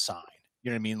now sign. You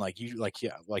know what I mean?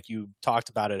 Like you talked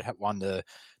about it on the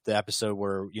episode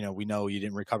where, we know you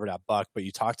didn't recover that buck, but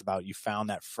you talked about you found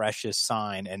that freshest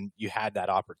sign and you had that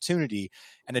opportunity.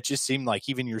 And it just seemed like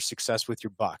even your success with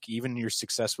your buck, even your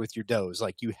success with your does,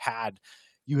 like you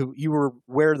were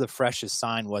where the freshest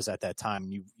sign was at that time.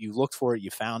 You looked for it,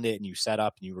 you found it, and you set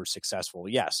up and you were successful.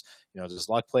 Yes. Does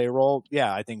luck play a role?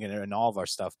 Yeah, I think in all of our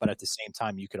stuff, but at the same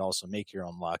time, you could also make your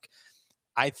own luck.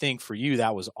 I think for you,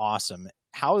 that was awesome.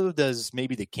 How does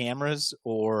maybe the cameras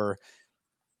or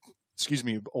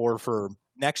for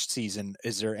next season,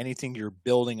 is there anything you're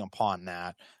building upon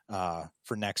that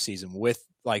for next season with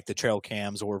like the trail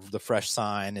cams or the fresh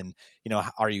sign? And,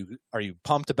 are you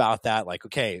pumped about that? Like,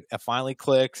 okay, it finally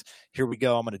clicked. Here we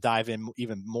go. I'm going to dive in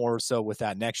even more so with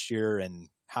that next year. And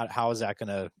how is that going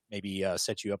to maybe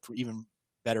set you up for even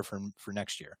better for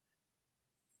next year?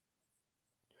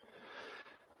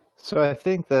 So I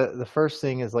think the first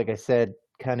thing is, like I said,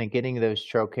 kind of getting those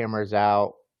trail cameras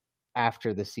out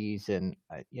after the season.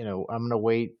 I'm going to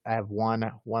wait. I have one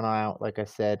out, like I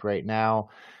said, right now.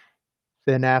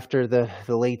 Then after the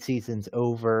late season's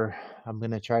over, I'm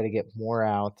going to try to get more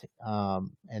out,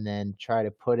 and then try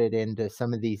to put it into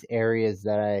some of these areas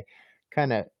that I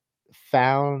kind of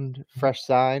found fresh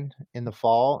sign in the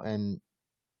fall, and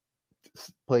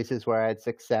places where I had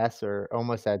success or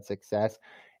almost had success,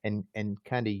 and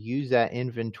kind of use that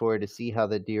inventory to see how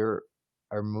the deer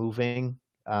are moving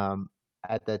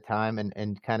at that time,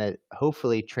 and kind of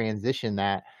hopefully transition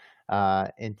that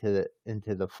into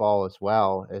the fall as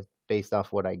well, based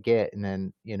off what I get. And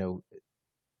then,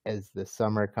 as the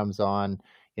summer comes on,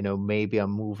 maybe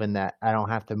I'm moving that. I don't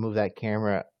have to move that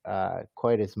camera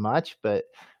quite as much, but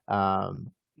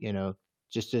um, you know,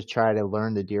 just to try to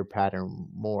learn the deer pattern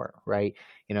more, right?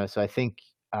 So I think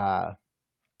as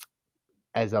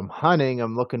I'm hunting,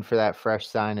 I'm looking for that fresh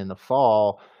sign in the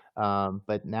fall.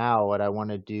 But now what I want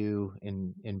to do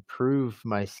and improve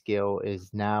my skill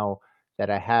is, now that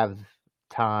I have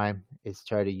time, is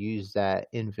try to use that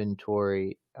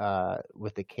inventory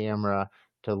with the camera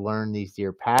to learn these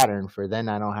deer pattern, for then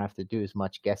I don't have to do as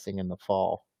much guessing in the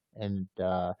fall, and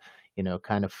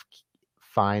kind of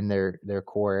find their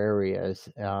core areas,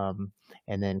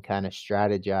 and then kind of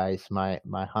strategize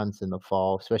my hunts in the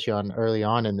fall, especially early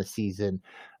on in the season.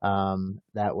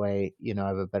 That way, I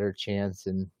have a better chance,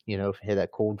 and if I hit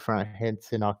that cold front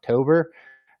hits in October,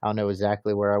 I'll know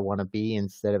exactly where I want to be,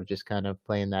 instead of just kind of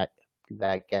playing that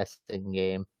guessing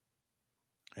game.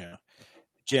 Yeah.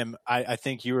 Jim, I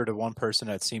think you were the one person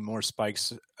that's seen more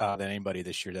spikes than anybody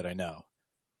this year that I know.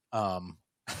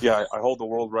 Yeah, I hold the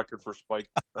world record for spike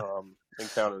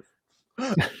encounters.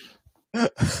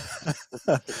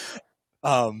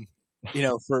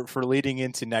 For leading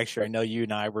into next year, I know you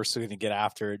and I were still going to get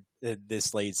after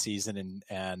this late season,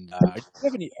 and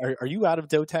are you out of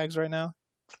doe tags right now?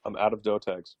 I'm out of doe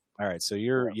tags. All right, so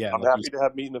you're I'm happy to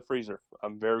have meat in the freezer.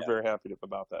 I'm very very happy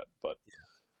about that. But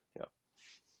yeah.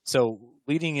 So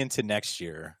leading into next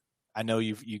year, I know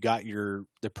you got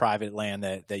the private land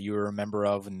that you were a member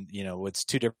of, and it's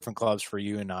two different clubs for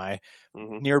you and I,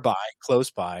 nearby, close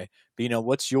by. But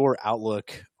what's your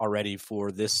outlook already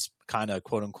for this kind of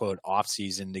quote unquote off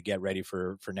season to get ready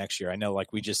for next year? I know,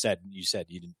 like we just said, you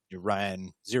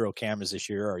ran 0 cameras this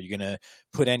year. Are you going to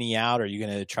put any out? Are you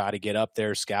going to try to get up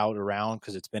there, scout around,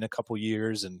 because it's been a couple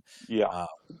years? And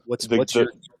what's your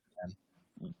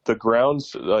the grounds,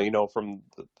 from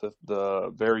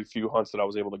the very few hunts that I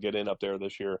was able to get in up there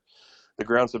this year, the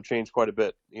grounds have changed quite a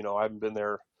bit. I haven't been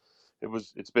there.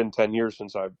 It's been 10 years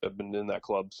since I've been in that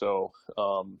club. So,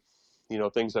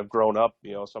 things have grown up.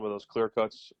 Some of those clear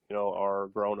cuts, are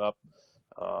grown up.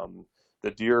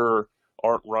 The deer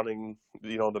aren't running,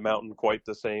 the mountain quite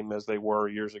the same as they were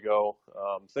years ago.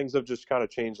 Things have just kind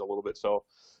of changed a little bit. So,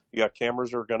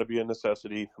 cameras are going to be a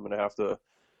necessity. I'm going to have to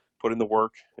put in the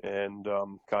work and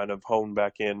kind of hone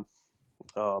back in.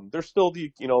 There's still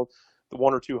the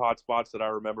 1 or 2 hot spots that I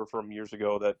remember from years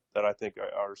ago that I think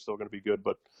are still going to be good,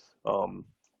 but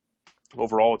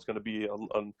overall it's going to be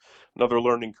another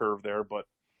learning curve there. But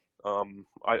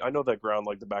I know that ground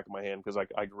like the back of my hand, because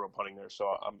I grew up hunting there, so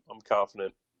I'm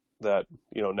confident that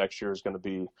next year is going to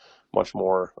be much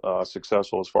more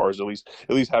successful as far as at least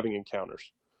having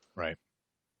encounters. Right.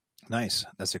 Nice.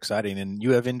 That's exciting. And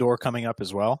you have indoor coming up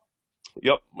as well?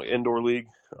 Yep, my indoor league,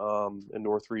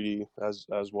 indoor 3D as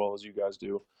well as you guys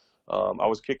do. I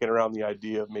was kicking around the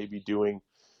idea of maybe doing.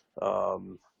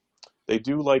 They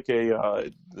do like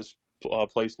this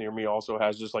place near me also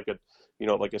has just like a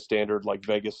standard like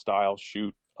Vegas style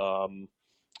shoot,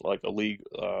 like a league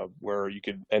where you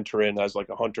could enter in as like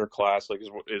a hunter class, like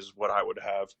is what I would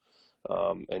have,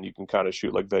 and you can kind of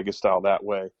shoot like Vegas style that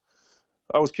way.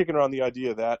 I was kicking around the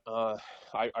idea of that.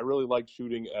 I really like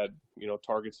shooting at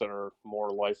targets that are more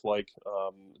lifelike.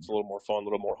 It's a little more fun, a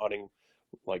little more hunting,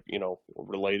 like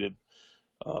related.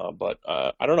 But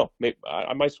I don't know. Maybe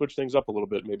I might switch things up a little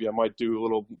bit. Maybe I might do a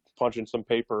little punch in some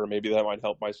paper, or maybe that might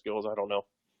help my skills. I don't know.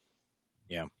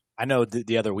 Yeah, I know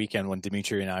the other weekend when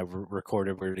Dimitri and I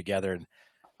recorded, we were together, and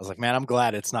I was like, man, I'm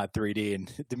glad it's not 3D.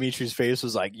 And Dimitri's face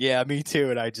was like, yeah, me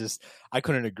too. And I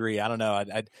couldn't agree. I don't know.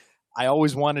 I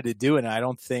always wanted to do it, and I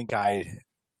don't think I'm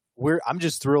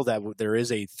just thrilled that there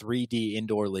is a 3D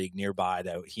indoor league nearby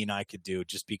that he and I could do,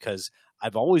 just because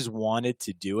I've always wanted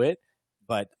to do it.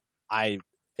 But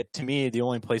to me, the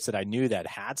only place that I knew that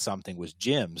had something was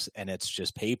gyms, and it's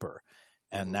just paper,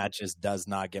 and that just does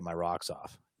not get my rocks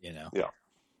off, Yeah.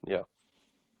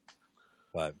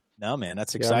 But no, man,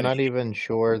 that's exciting. I'm not even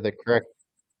sure the correct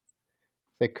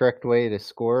way to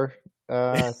score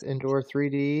indoor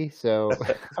 3D, so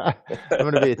I'm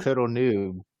going to be a total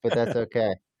noob, but that's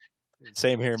okay.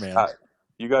 Same here, man.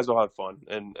 You guys will have fun,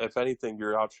 and if anything,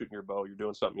 you're out shooting your bow, you're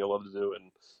doing something you love to do,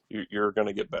 and you're going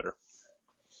to get better.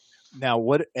 Now,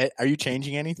 what are you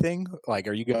changing anything? Like,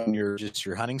 are you going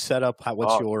your hunting setup?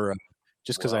 What's your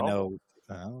just because I know?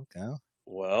 Okay.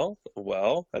 Well,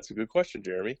 that's a good question,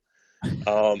 Jeremy.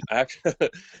 Actually,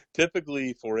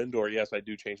 typically for indoor, yes, I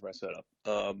do change my setup.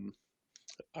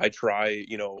 I try,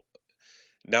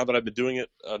 now that I've been doing it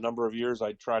a number of years,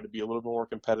 I try to be a little more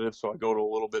competitive. So I go to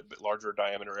a little bit larger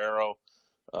diameter arrow.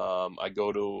 I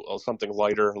go to something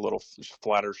lighter, a little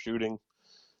flatter shooting.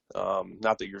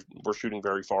 Not that we're shooting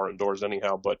very far indoors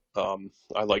anyhow, but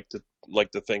I like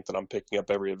to think that I'm picking up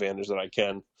every advantage that I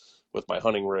can with my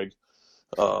hunting rig.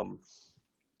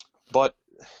 But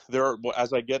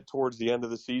as I get towards the end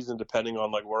of the season, depending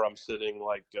on like where I'm sitting,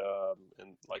 like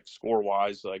and like score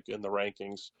wise, like in the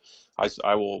rankings,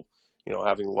 I will,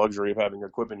 having the luxury of having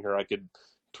equipment here, I could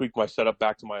tweak my setup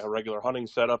back to my regular hunting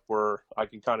setup where I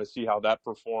can kind of see how that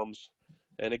performs,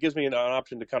 and it gives me an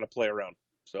option to kind of play around.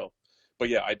 So, but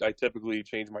yeah, I typically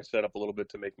change my setup a little bit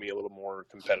to make me a little more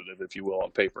competitive, if you will,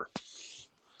 on paper.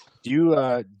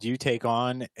 Do you take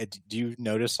on? Do you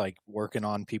notice like working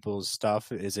on people's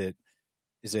stuff? Is it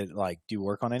like, do you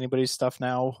work on anybody's stuff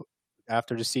now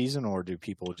after the season, or do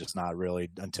people just not really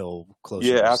until closer?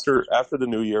 Yeah, after the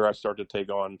new year, I start to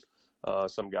take on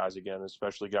some guys again,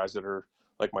 especially guys that are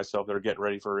like myself that are getting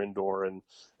ready for indoor, and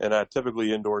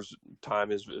typically indoors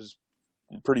time is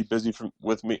pretty busy for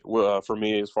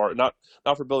me as far not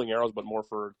for building arrows, but more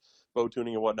for bow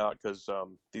tuning and whatnot, because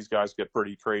these guys get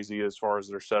pretty crazy as far as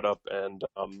their setup, and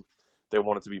they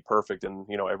want it to be perfect. And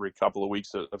every couple of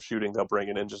weeks of shooting, they'll bring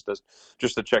it in just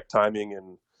to check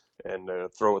timing and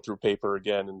throw it through paper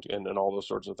again and all those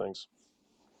sorts of things.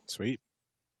 Sweet,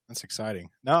 that's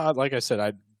exciting. No, like I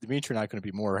said, Dimitri and I couldn't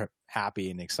be more happy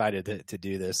and excited to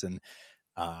do this, and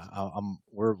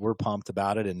we're pumped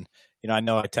about it. And I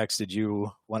know I texted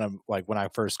you when I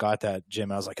first got that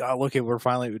gym, I was like, oh, look,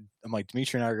 I'm like,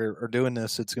 Dimitri and I are doing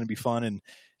this. It's going to be fun. And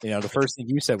the first thing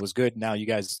you said was good. Now you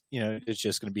guys, it's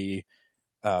just going to be,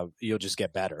 you'll just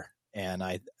get better. And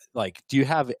do you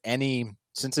have any,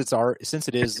 since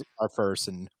it is our first,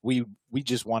 and we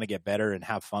just want to get better and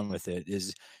have fun with it,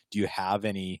 do you have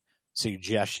any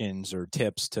suggestions or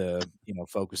tips to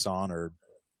focus on or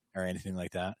anything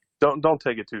like that? Don't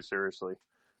take it too seriously.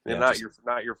 And Yeah,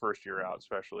 not your first year out,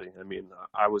 especially. I mean,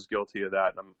 I was guilty of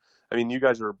that. You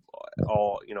guys are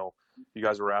all, you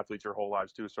guys were athletes your whole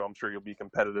lives too, so I'm sure you'll be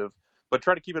competitive. But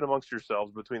try to keep it amongst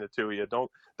yourselves between the two of you.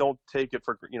 Don't take it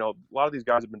for, a lot of these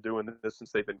guys have been doing this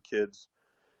since they've been kids,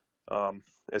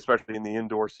 especially in the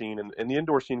indoor scene. And the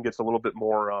indoor scene gets a little bit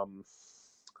more,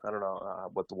 I don't know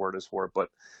what the word is for it, but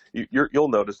you'll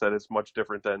notice that it's much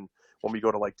different than when we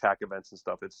go to like TAC events and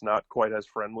stuff. It's not quite as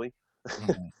friendly.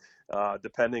 Mm-hmm.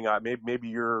 Depending on maybe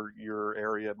your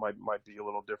area might be a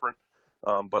little different,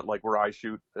 but like where I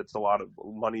shoot, it's a lot of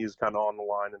money is kind of on the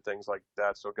line and things like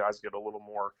that. So guys get a little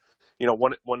more,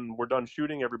 when we're done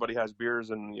shooting, everybody has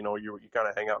beers and you kind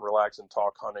of hang out and relax and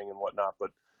talk hunting and whatnot. But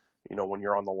when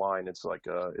you're on the line, it's like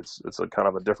it's a kind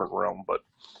of a different realm. But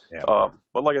yeah.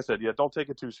 But like I said, yeah, don't take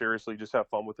it too seriously. Just have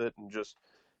fun with it and just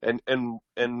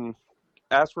and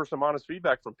ask for some honest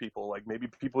feedback from people. Like maybe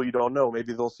people you don't know,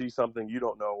 maybe they'll see something you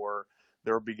don't know, or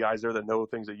there'll be guys there that know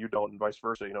things that you don't, and vice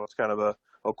versa. It's kind of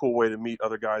a cool way to meet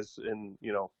other guys in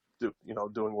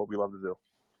doing what we love to do.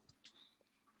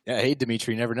 Yeah, hey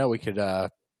Dimitri, you never know. We could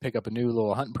pick up a new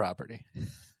little hunting property.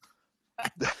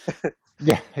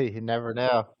 Yeah, you never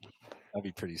know. That'd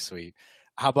be pretty sweet.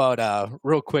 How about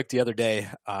real quick the other day,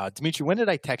 Dimitri? When did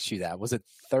I text you that? Was it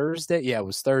Thursday? Yeah, it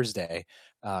was Thursday.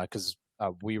 Because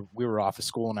we were off of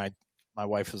school, and my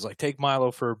wife was like, "Take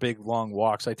Milo for a big long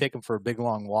walk." So I take him for a big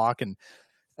long walk, and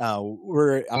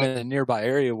I'm in a nearby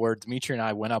area where Dimitri and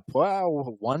I went up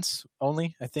once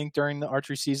only, I think, during the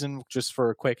archery season, just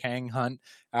for a quick hang hunt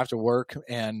after work.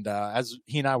 And as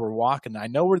he and I were walking, I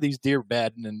know where these deer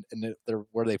bed and they're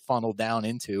where they funnel down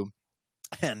into,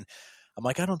 and I'm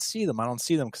like, I don't see them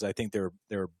because I think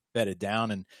they're bedded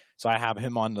down. And so I have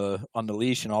him on the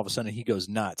leash, and all of a sudden he goes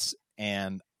nuts,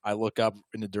 and I look up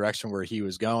in the direction where he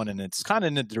was going, and it's kind of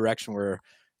in the direction where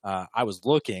I was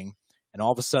looking. And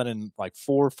all of a sudden, like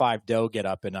 4 or 5 doe get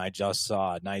up, and I just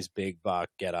saw a nice big buck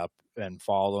get up and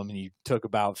follow him. And he took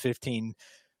about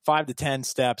 5 to 10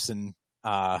 steps, and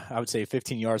I would say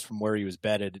 15 yards from where he was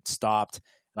bedded, it stopped.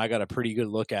 And I got a pretty good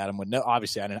look at him.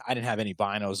 Obviously, I didn't have any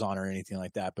binos on or anything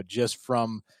like that, but just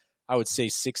from, I would say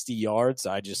 60 yards,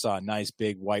 I just saw a nice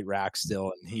big white rack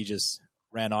still, and he just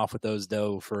ran off with those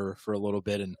doe for a little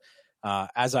bit. And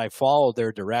as I followed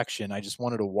their direction, I just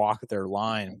wanted to walk their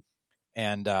line.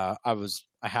 And I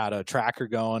had a tracker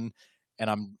going, and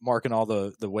I'm marking all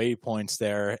the waypoints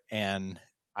there. And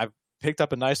I've picked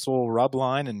up a nice little rub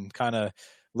line and kind of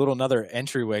another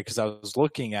entryway, because I was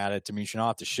looking at it, Dimitri, and I'll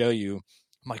have to show you.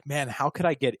 I'm like, man, how could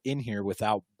I get in here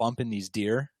without bumping these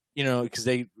deer? Because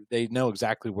they know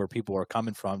exactly where people are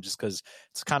coming from, just because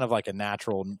it's kind of like a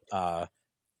natural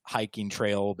hiking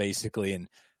trail, basically. And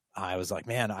I was like,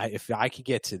 man, if I could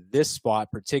get to this spot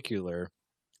particularly,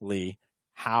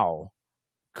 how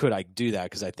could I do that?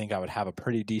 Because I think I would have a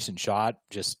pretty decent shot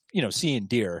just, seeing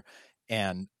deer.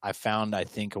 And I found, I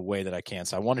think, a way that I can.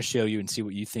 So I want to show you and see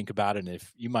what you think about it. And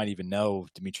if you might even know,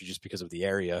 Dimitri, just because of the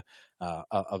area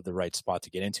of the right spot to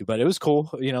get into. But it was cool.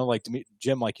 Like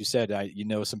Jim, like you said,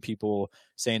 some people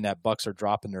saying that bucks are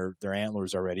dropping their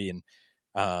antlers already. And,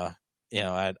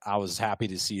 I was happy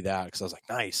to see that because I was like,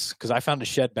 nice. Because I found a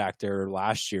shed back there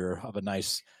last year of a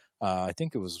nice, I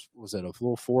think it was it a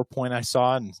little 4-point I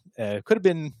saw? And it could have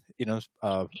been,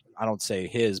 I don't say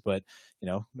his, but,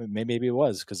 maybe it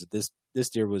was because this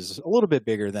deer was a little bit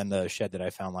bigger than the shed that I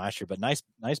found last year, but nice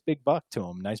big buck to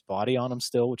him, nice body on him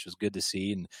still, which was good to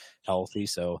see and healthy.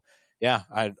 So yeah,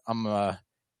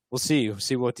 we'll see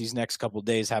what these next couple of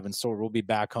days have in store. We'll be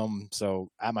back home.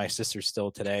 So at my sister's still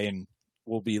today, and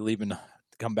we'll be leaving to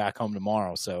come back home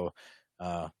tomorrow. So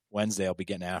Wednesday I'll be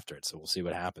getting after it. So we'll see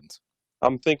what happens.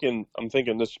 I'm thinking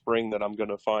this spring that I'm going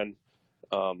to find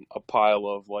a pile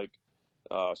of like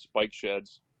spike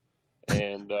sheds,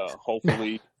 and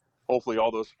hopefully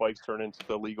all those spikes turn into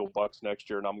the legal bucks next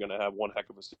year, and I'm going to have one heck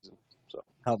of a season. So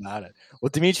how about it? Well,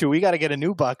 Dimitri, we got to get a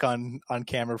new buck on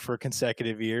camera for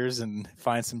consecutive years and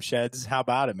find some sheds. How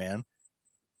about it, man?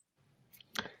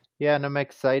 Yeah, and I'm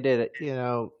excited.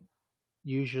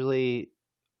 Usually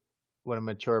when a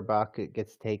mature buck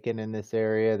gets taken in this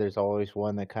area, there's always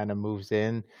one that kind of moves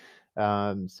in.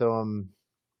 So I'm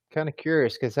kind of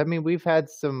curious because we've had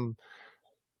some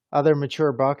other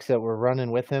mature bucks that were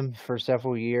running with him for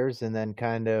several years, and then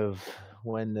kind of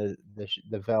when the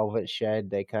velvet shed,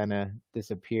 they kind of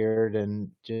disappeared and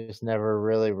just never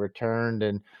really returned.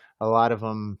 And a lot of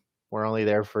them were only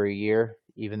there for a year,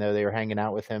 even though they were hanging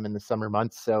out with him in the summer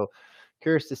months. So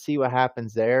curious to see what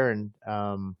happens there, and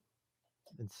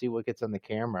see what gets on the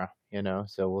camera,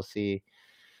 so we'll see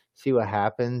what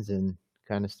happens and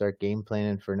kind of start game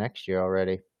planning for next year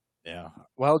already. Yeah.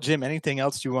 Well, Jim, anything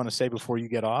else you want to say before you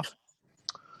get off?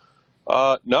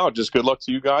 No, just good luck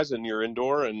to you guys in your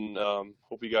indoor, and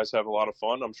hope you guys have a lot of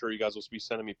fun. I'm sure you guys will be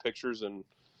sending me pictures and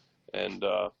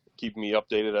keeping me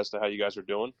updated as to how you guys are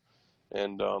doing.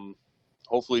 And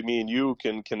hopefully me and you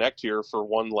can connect here for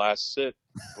one last sit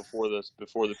before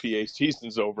the PA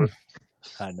season's over.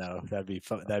 I know that'd be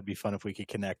fun. That'd be fun if we could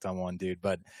connect on one, dude.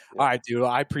 But yeah. All right, dude,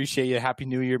 I appreciate you. Happy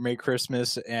New Year, Merry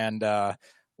Christmas, and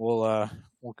we'll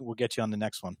get you on the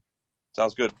next one.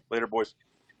 Sounds good. Later, boys.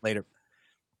 Later.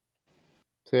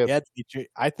 Yeah,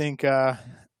 I think I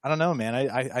don't know, man.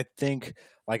 I think,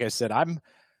 like I said,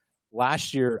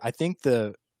 last year. I think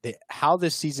the how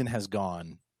this season has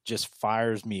gone just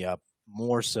fires me up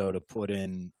more so to put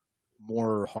in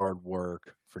more hard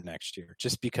work for next year,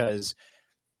 just because.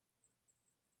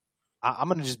 I'm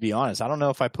going to just be honest. I don't know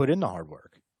if I put in the hard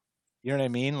work. You know what I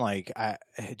mean? Like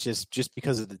just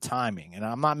because of the timing, and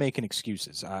I'm not making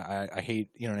excuses. I hate,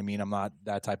 you know what I mean? I'm not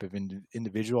that type of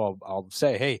individual. I'll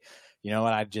say, hey, you know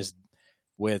what? I just,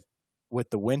 with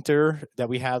the winter that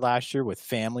we had last year, with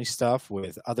family stuff,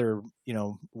 with other,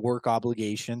 work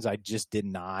obligations, I just did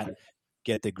not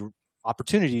get the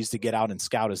opportunities to get out and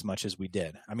scout as much as we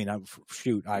did. I mean, I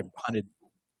hunted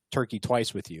turkey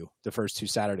twice with you the first 2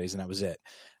 Saturdays, and that was it.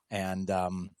 And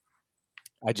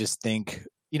I just think,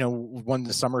 when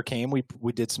the summer came, we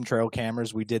did some trail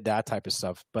cameras, we did that type of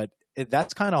stuff, but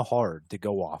that's kind of hard to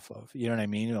go off of. You know what I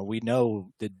mean? We know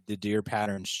the deer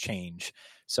patterns change.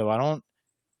 So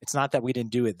it's not that we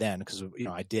didn't do it then, because,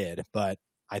 I did, but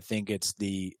I think it's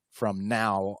from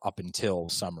now up until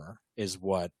summer is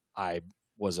what I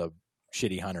was a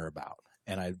shitty hunter about.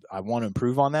 And I want to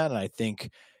improve on that. And I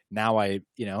think now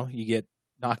you get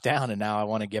knocked down, and now I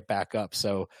want to get back up.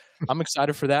 So I'm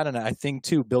excited for that. And I think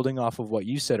too, building off of what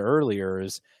you said earlier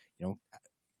is,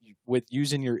 with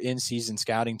using your in-season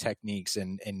scouting techniques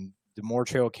and the more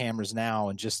trail cameras now,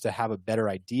 and just to have a better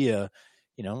idea,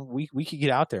 we could get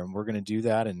out there, and we're going to do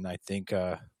that. And I think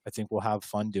we'll have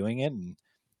fun doing it, and,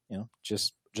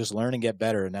 just learn and get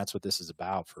better. And that's what this is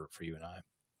about for you and I.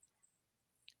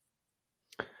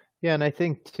 Yeah, and I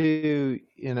think too,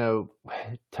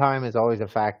 time is always a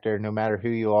factor, no matter who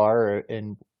you are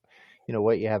and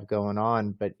what you have going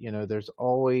on. But there's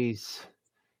always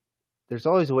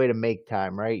a way to make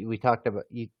time, right?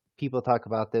 People talk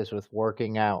about this with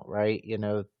working out, right?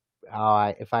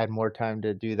 If I had more time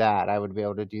to do that, I would be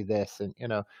able to do this, and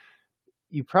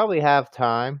you probably have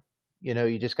time.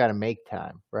 You just got to make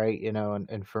time, right?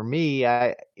 And for me,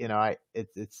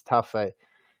 it's tough. I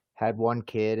had one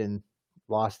kid and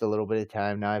lost a little bit of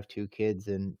time. Now I have 2 kids,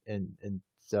 and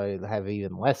so I have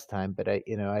even less time. But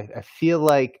I feel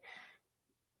like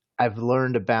I've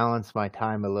learned to balance my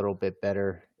time a little bit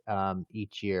better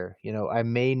each year. I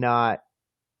may not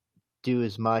do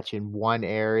as much in one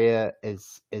area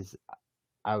as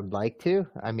I would like to.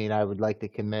 I mean, I would like to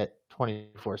commit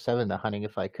 24/7 to hunting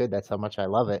if I could. That's how much I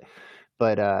love it.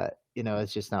 But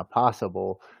it's just not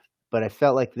possible. But I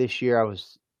felt like this year I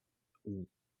was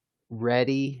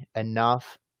ready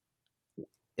enough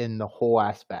in the whole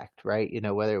aspect, right?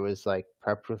 Whether it was like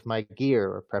prepped with my gear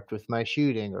or prepped with my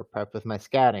shooting or prepped with my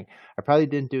scouting. I probably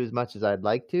didn't do as much as I'd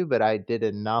like to, but I did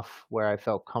enough where I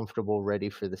felt comfortable, ready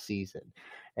for the season.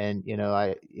 And,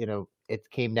 it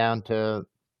came down to,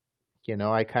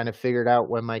 I kind of figured out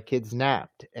when my kids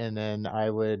napped, and then I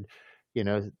would, you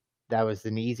know, that was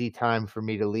an easy time for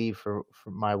me to leave for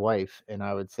my wife. And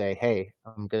I would say, hey,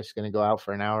 I'm just going to go out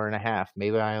for an hour and a half.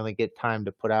 Maybe I only get time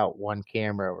to put out one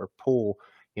camera or pull,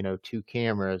 two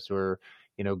cameras, or,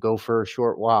 go for a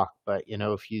short walk. But,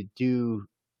 if you do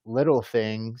little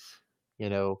things, you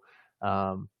know,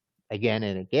 um, again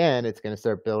and again, it's going to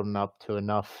start building up to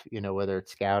enough, whether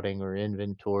it's scouting or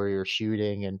inventory or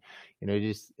shooting. And,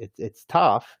 just it's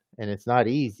tough and it's not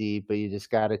easy, but you just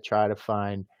got to try to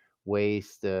find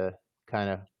ways to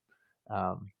kind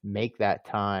of make that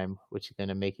time, which is going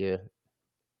to make you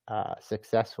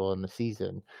successful in the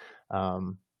season.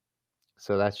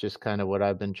 So that's just kind of what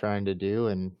I've been trying to do.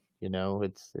 And,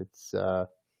 it's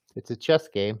a chess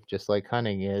game, just like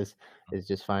hunting is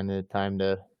just finding the time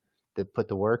to put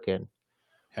the work in.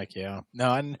 Heck yeah.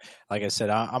 No, and like I said,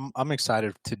 I'm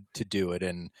excited to do it.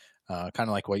 And kind of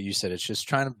like what you said, it's just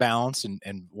trying to balance.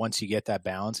 And once you get that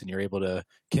balance and you're able to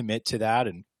commit to that,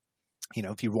 and,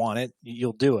 if you want it,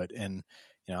 you'll do it. And,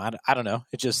 I don't know.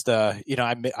 It just, I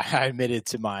admitted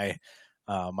to my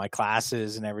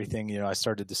classes and everything. I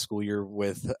started the school year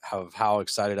with how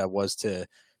excited I was to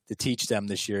teach them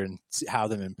this year and have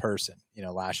them in person.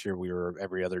 Last year we were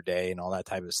every other day and all that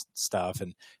type of stuff,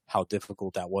 and how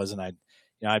difficult that was.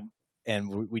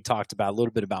 And we talked about a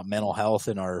little bit about mental health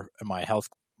in my health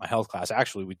class.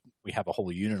 Actually, we have a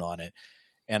whole unit on it.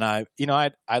 And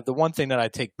the one thing that I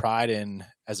take pride in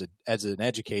as an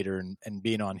educator and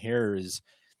being on here is,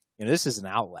 this is an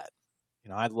outlet.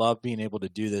 I love being able to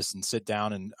do this and sit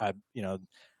down, and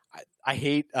I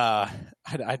hate I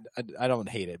don't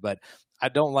hate it, but I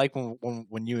don't like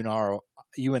when you and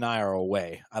I are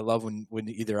away. I love when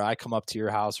either I come up to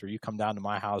your house or you come down to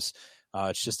my house.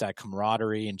 It's just that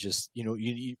camaraderie and just,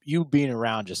 you being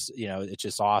around, just, it's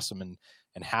just awesome and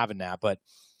having that. But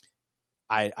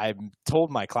I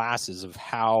told my classes of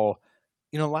how,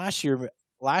 last year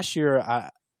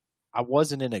I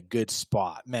wasn't in a good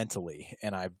spot mentally,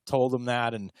 and I told them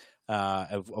that, and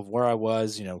of where I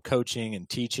was, coaching and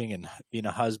teaching and being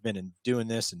a husband and doing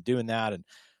this and doing that. And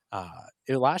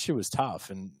last year was tough.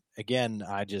 And again,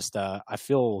 I just I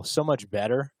feel so much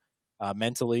better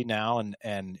mentally now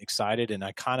and excited. And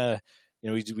I kind of,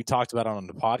 we talked about it on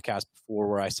the podcast before,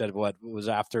 where I said what was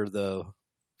after the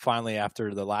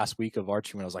last week of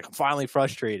archery, when I was like, I'm finally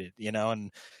frustrated,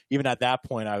 and even at that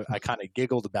point, I kind of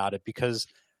giggled about it, because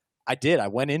I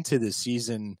went into this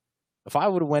season. If I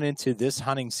would have went into this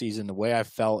hunting season the way I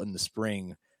felt in the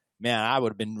spring, man, I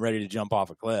would have been ready to jump off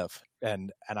a cliff.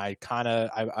 And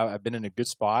I've been in a good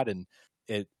spot, and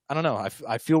I don't know.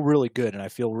 I feel really good, and I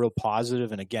feel real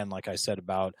positive. And again, like I said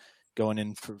about going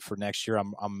in for next year,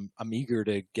 I'm eager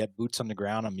to get boots on the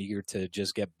ground. I'm eager to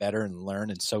just get better and learn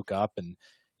and soak up. And,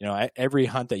 every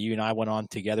hunt that you and I went on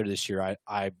together this year,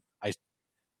 I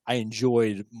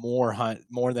enjoyed more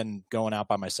than going out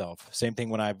by myself. Same thing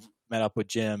when I've met up with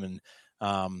Jim and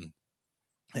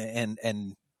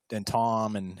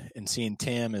Tom and seeing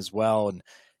Tim as well. And,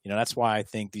 that's why I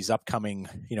think these upcoming,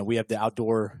 we have the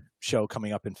outdoor show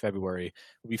coming up in February.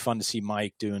 It'll be fun to see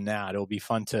Mike doing that. It'll be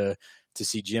fun to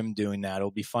see Jim doing that. It'll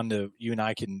be fun you and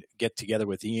I can get together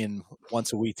with Ian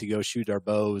once a week to go shoot our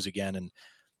bows again. And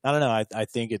I don't know. I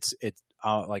think it's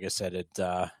like I said,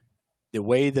 the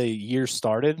way the year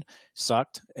started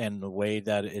sucked, and the way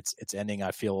that it's ending,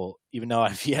 I feel, even though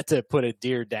I've yet to put a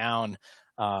deer down,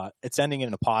 it's ending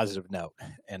in a positive note.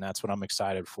 And that's what I'm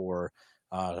excited for,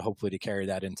 hopefully to carry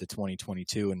that into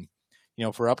 2022. And,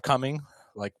 for upcoming,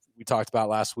 like we talked about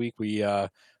last week, we're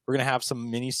going to have some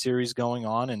mini series going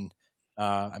on. And,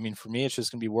 for me, it's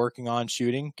just going to be working on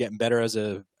shooting, getting better as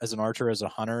an archer, as a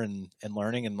hunter, and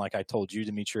learning. And like I told you,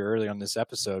 Dimitri, earlier on this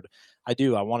episode, I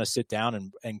want to sit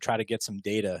down and try to get some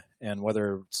data, and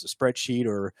whether it's a spreadsheet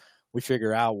or we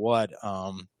figure out what,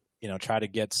 try to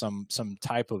get some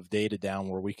type of data down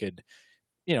where we could,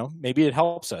 maybe it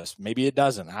helps us, maybe it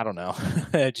doesn't. I don't know.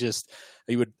 It just,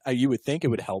 you would think it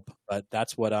would help, but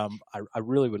that's what I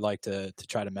really would like to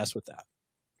try to mess with that.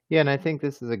 Yeah, and I think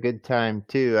this is a good time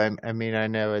too. I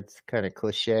know it's kind of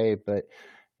cliche, but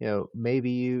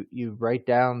maybe you write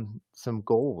down some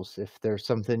goals if there's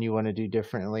something you want to do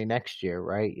differently next year,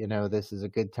 right? This is a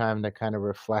good time to kind of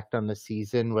reflect on the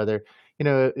season, whether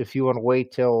if you want to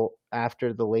wait till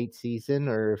after the late season,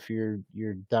 or if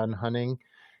you're done hunting,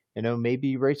 maybe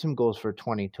you write some goals for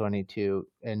 2022,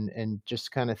 and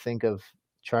just kind of think of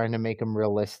trying to make them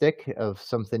realistic, of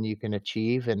something you can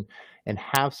achieve, and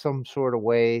have some sort of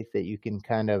way that you can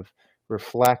kind of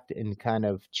reflect and kind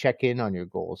of check in on your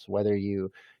goals, whether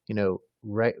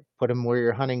put them where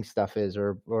your hunting stuff is,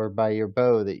 or by your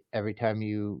bow, that every time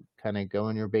you kind of go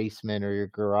in your basement or your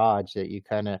garage, that you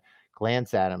kind of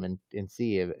glance at them and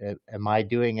see, am I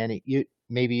doing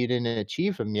maybe you didn't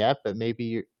achieve them yet, but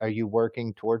maybe are you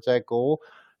working towards that goal?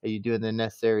 Are you doing the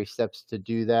necessary steps to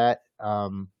do that?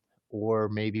 Or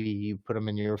maybe you put them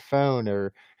in your phone,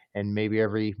 and maybe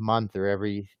every month or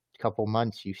every couple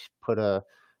months you put an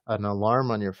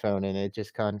alarm on your phone, and it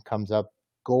just kind of comes up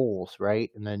goals, right?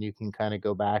 And then you can kind of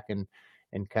go back and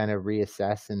kind of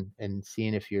reassess and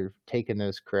seeing if you're taking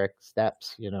those correct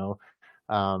steps,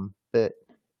 but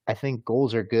I think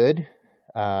goals are good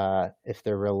if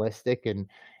they're realistic,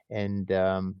 and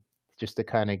just to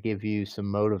kind of give you some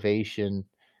motivation,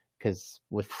 because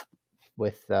with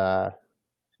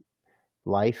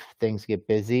life, things get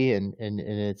busy, and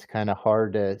it's kind of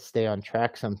hard to stay on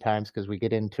track sometimes, because we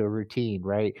get into a routine,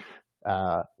 right?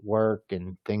 Work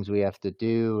and things we have to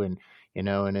do, and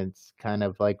and it's kind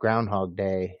of like Groundhog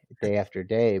Day, day after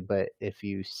day. But if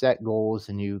you set goals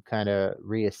and you kind of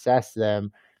reassess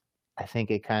them, I think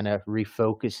it kind of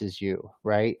refocuses you,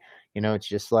 right? It's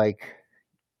just like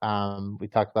we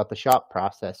talked about the shot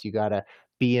process. You got to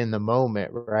be in the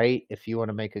moment, right? If you want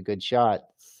to make a good shot.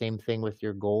 Same thing with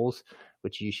your goals,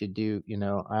 which you should do.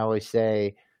 I always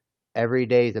say every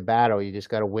day is a battle. You just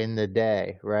got to win the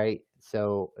day, right?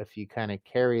 So if you kind of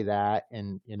carry that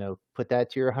and, put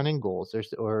that to your hunting goals,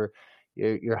 or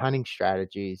your hunting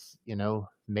strategies,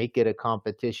 make it a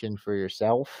competition for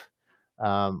yourself,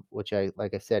 which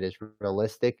like I said, is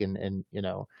realistic, and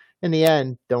in the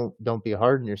end, don't be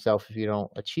hard on yourself if you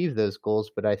don't achieve those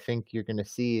goals. But I think you're going to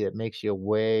see it makes you a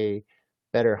way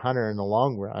better hunter in the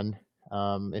long run,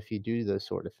 if you do those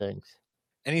sort of things.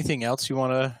 Anything else you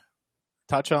want to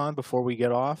touch on before we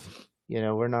get off?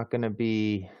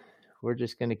 We're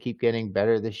just going to keep getting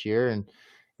better this year, and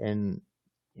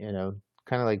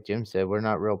kind of like Jim said, we're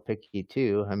not real picky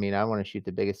too. I mean, I want to shoot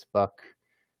the biggest buck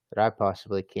that I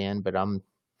possibly can, but I'm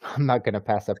not going to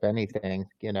pass up anything,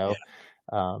 Yeah.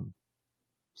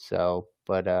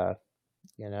 But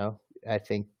I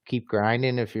think keep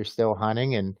grinding if you're still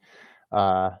hunting, and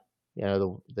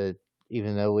the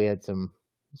even though we had some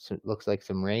looks like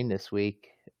some rain this week,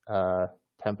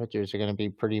 temperatures are going to be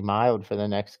pretty mild for the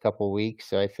next couple of weeks,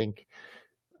 so I think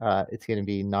it's going to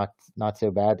be not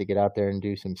so bad to get out there and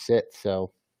do some sits.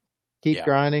 So keep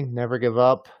grinding, never give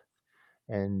up,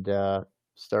 and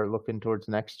start looking towards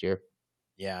next year.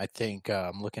 Yeah, I think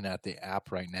I'm looking at the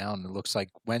app right now, and it looks like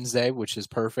Wednesday, which is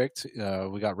perfect.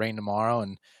 We got rain tomorrow,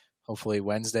 and hopefully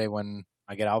Wednesday, when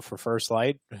I get out for first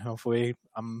light, hopefully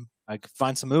I can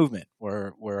find some movement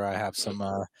where I have some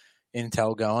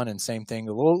intel going. And same thing,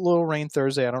 a little rain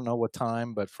Thursday. I don't know what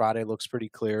time, but Friday looks pretty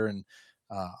clear. And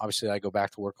obviously I go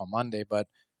back to work on Monday, but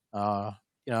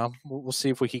we'll see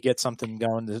if we could get something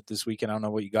going this weekend. I don't know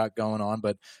what you got going on,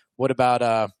 but what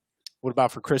about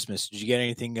for Christmas? Did you get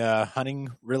anything hunting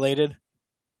related?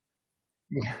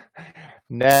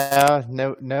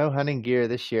 No hunting gear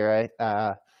this year.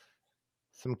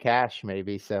 Some cash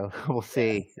maybe, so we'll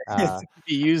see.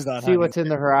 Be used on see hunting. What's in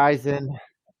the horizon.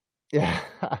 Yeah.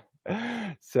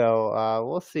 So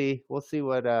we'll see. We'll see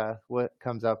what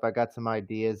comes up. I got some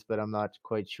ideas, but I'm not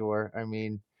quite sure. I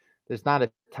mean, there's not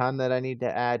a ton that I need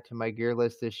to add to my gear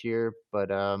list this year, but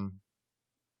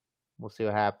we'll see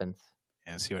what happens.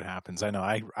 And see what happens. I know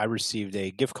I received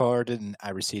a gift card, and I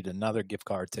received another gift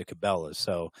card to Cabela's.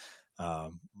 So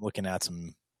looking at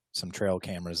some trail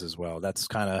cameras as well. That's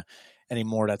kind of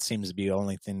anymore. That seems to be the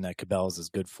only thing that Cabela's is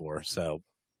good for. So,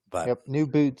 but yep, new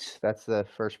boots. That's the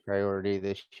first priority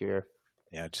this year.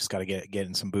 Yeah, just got to get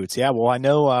in some boots. Yeah, well, I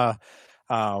know,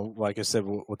 like I said,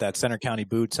 with that Center County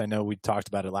boots, I know we talked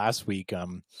about it last week.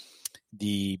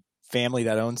 The family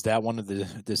that owns that, one of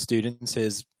the students,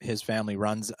 his family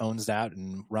owns that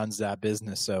and runs that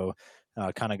business. So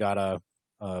kind of got a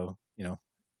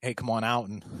hey, come on out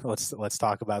and let's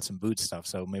talk about some boot stuff.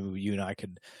 So maybe you and I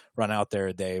could run out there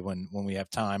a day when we have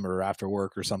time, or after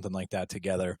work or something like that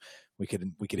together. We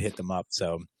could hit them up.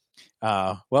 So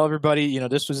well, everybody,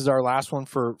 this was our last one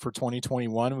for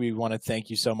 2021. We want to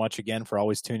thank you so much again for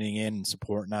always tuning in and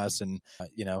supporting us. And,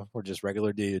 we're just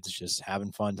regular dudes, just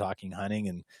having fun talking hunting.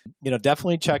 And,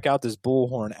 definitely check out this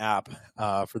Bullhorn app.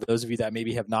 For those of you that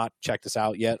maybe have not checked us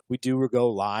out yet, we do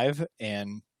go live,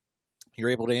 and you're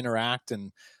able to interact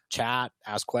and chat,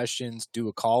 ask questions, do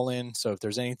a call in. So if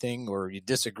there's anything, or you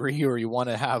disagree, or you want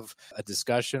to have a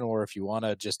discussion, or if you want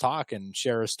to just talk and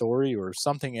share a story or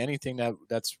something, anything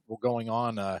that's going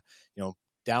on,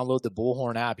 download the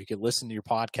Bullhorn app. You can listen to your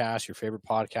podcast, your favorite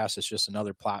podcast. It's just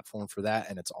another platform for that,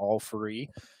 and it's all free.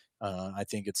 I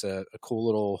think it's a cool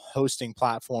little hosting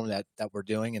platform that we're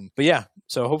doing. But yeah,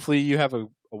 so hopefully you have a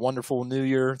wonderful new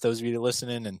year, those of you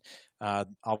listening, and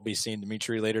I'll be seeing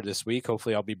Dimitri later this week.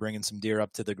 Hopefully I'll be bringing some deer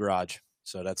up to the garage.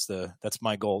 So that's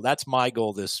my goal. That's my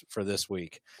goal for this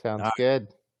week. Sounds good.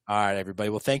 All right,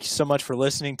 everybody. Well, thank you so much for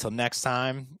listening. Till next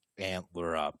time,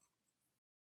 Antler up.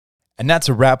 And that's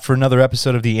a wrap for another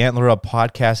episode of the Antler Up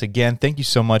podcast. Again, thank you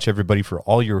so much, everybody, for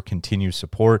all your continued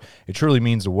support. It truly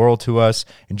means the world to us.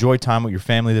 Enjoy time with your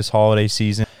family this holiday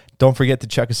season. Don't forget to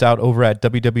check us out over at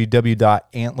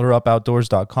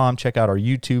www.antlerupoutdoors.com. Check out our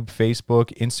YouTube,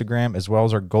 Facebook, Instagram, as well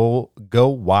as our Go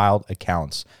Wild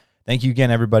accounts. Thank you again,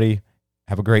 everybody.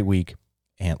 Have a great week.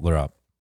 Antler up.